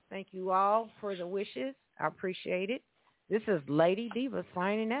 Thank you all for the wishes. I appreciate it. This is Lady Diva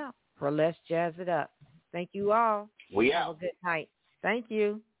signing out for Let's Jazz It Up. Thank you all. We Have out. a good night. Thank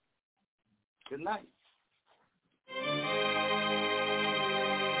you. Good night.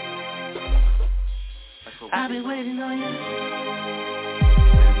 I've been waiting on you.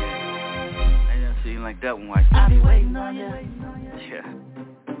 I didn't see you like that one, White. I've been waiting on you. Yeah.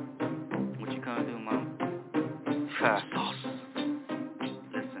 What you gonna do, mama?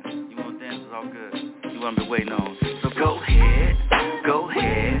 Listen, you want to dance, it's all good. You want to be waiting on. So go ahead, go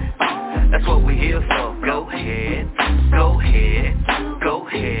ahead. That's what we're here for. Go ahead, go ahead, go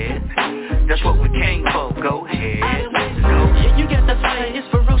ahead. That's what we came for. Go ahead. Yeah, you got the fire, it's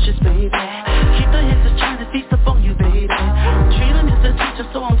ferocious, baby. Keep the hits of trying to feast upon you, baby. Treat them as a teacher,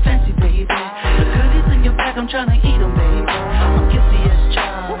 so I'm fancy, baby. The goodies in your bag, I'm trying to eat them, baby. I'm guilty as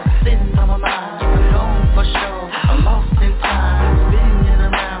child, sitting on my mind. Keep it on for sure. I'm lost in time,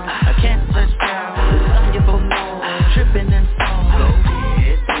 spinning around. I can't touch down. Love you for more, tripping and song.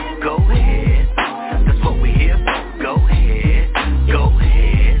 Go ahead, that's what we're here for. Go ahead, go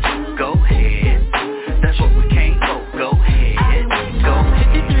ahead, go ahead. That's what we came for. Go ahead, go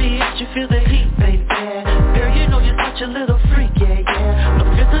ahead. 53 inch, you feel the heat, baby. Girl, you know you're such a little freak, yeah, yeah. No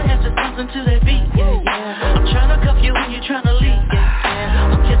filter has to dance into that beat, yeah, yeah. I'm trying to cuff you when you're trying to leave, yeah,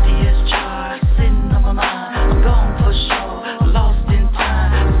 yeah. I'm guilty as charged, sitting on my mind. I'm gone for sure, lost in time,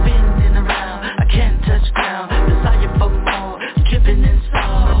 spinning around. I can't touch down, desire for more, dripping in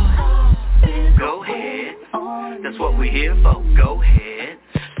salt. Go ahead, that's what we're here for. Go ahead,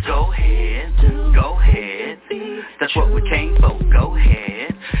 go ahead, go ahead. That's what we came for. Go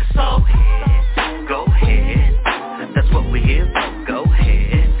ahead, go ahead, go ahead. That's what we're here for. Go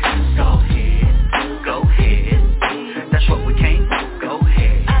ahead, go ahead, go ahead. That's what we came for. Go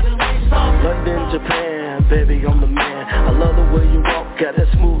ahead. London, Japan, baby, I'm the man. I love the way you walk, got that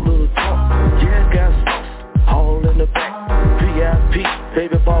smooth little talk. Yeah, got sauce, all in the back. VIP,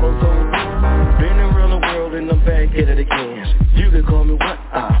 baby, bottles on. Been around the world and I'm back at it again. You can call me what?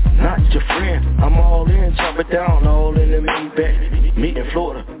 Not your friend. I'm all in, chop it down, all in the Maybach. Meet in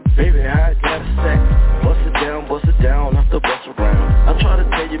Florida, baby, I got a sack. Bust it down, off the bust around. I try to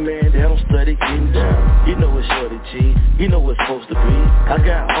tell you, man, they don't study getting down. You know it's Shorty G, you know it's supposed to be. I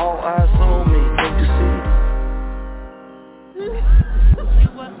got all eyes on me, can't you see?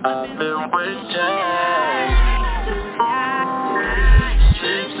 I've been waiting.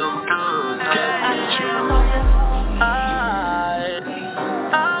 Seems so good, can't be true.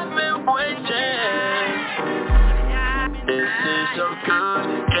 I've been waiting. It seems so good,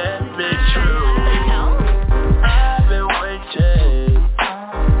 can't be true. I've been waiting.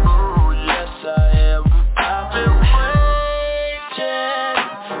 Ooh, yes I am. I've been waiting.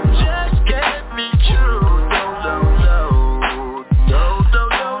 Just can't be true. No.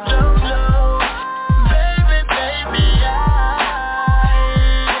 Baby,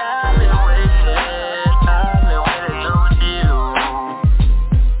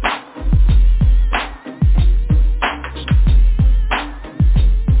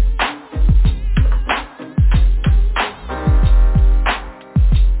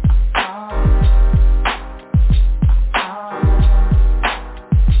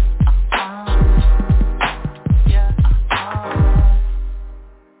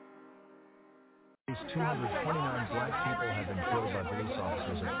 least 229 black people have been killed by police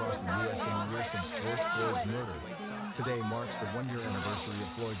officers across the U.S. in a year since George Floyd's murder. Today marks the one-year anniversary of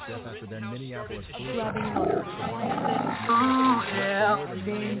Floyd's death after then Minneapolis police officer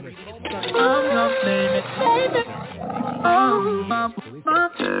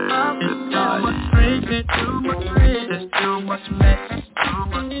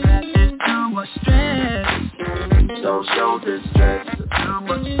Don't show distress, too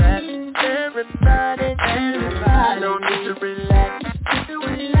much stress. Everybody, don't need to relax.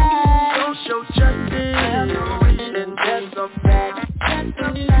 Don't show justice, and that's a fact.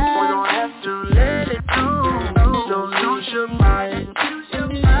 We don't have to let it go. Don't lose your mind.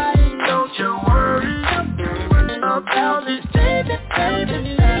 Don't you worry about this, baby.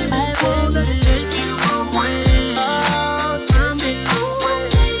 I wanna take you away.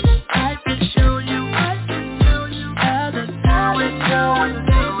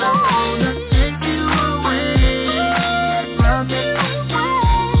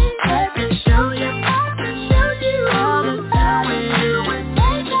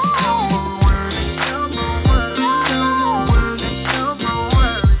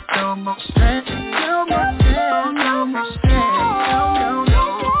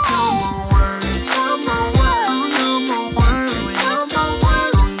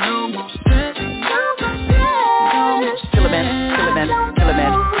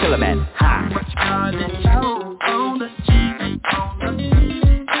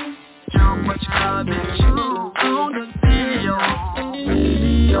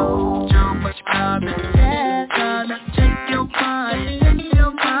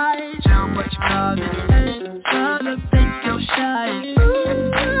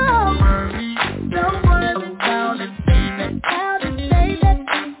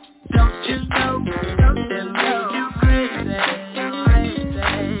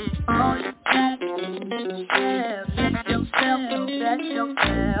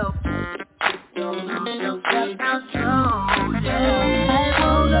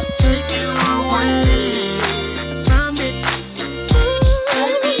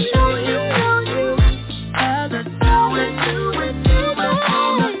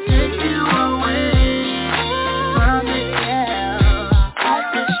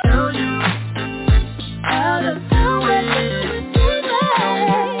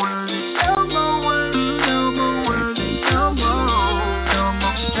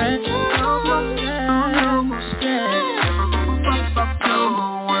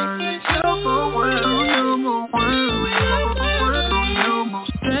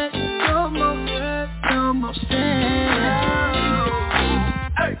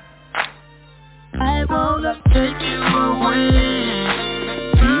 I wanna take you away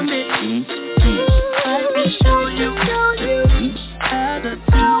from it. I can show you how to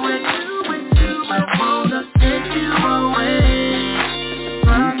do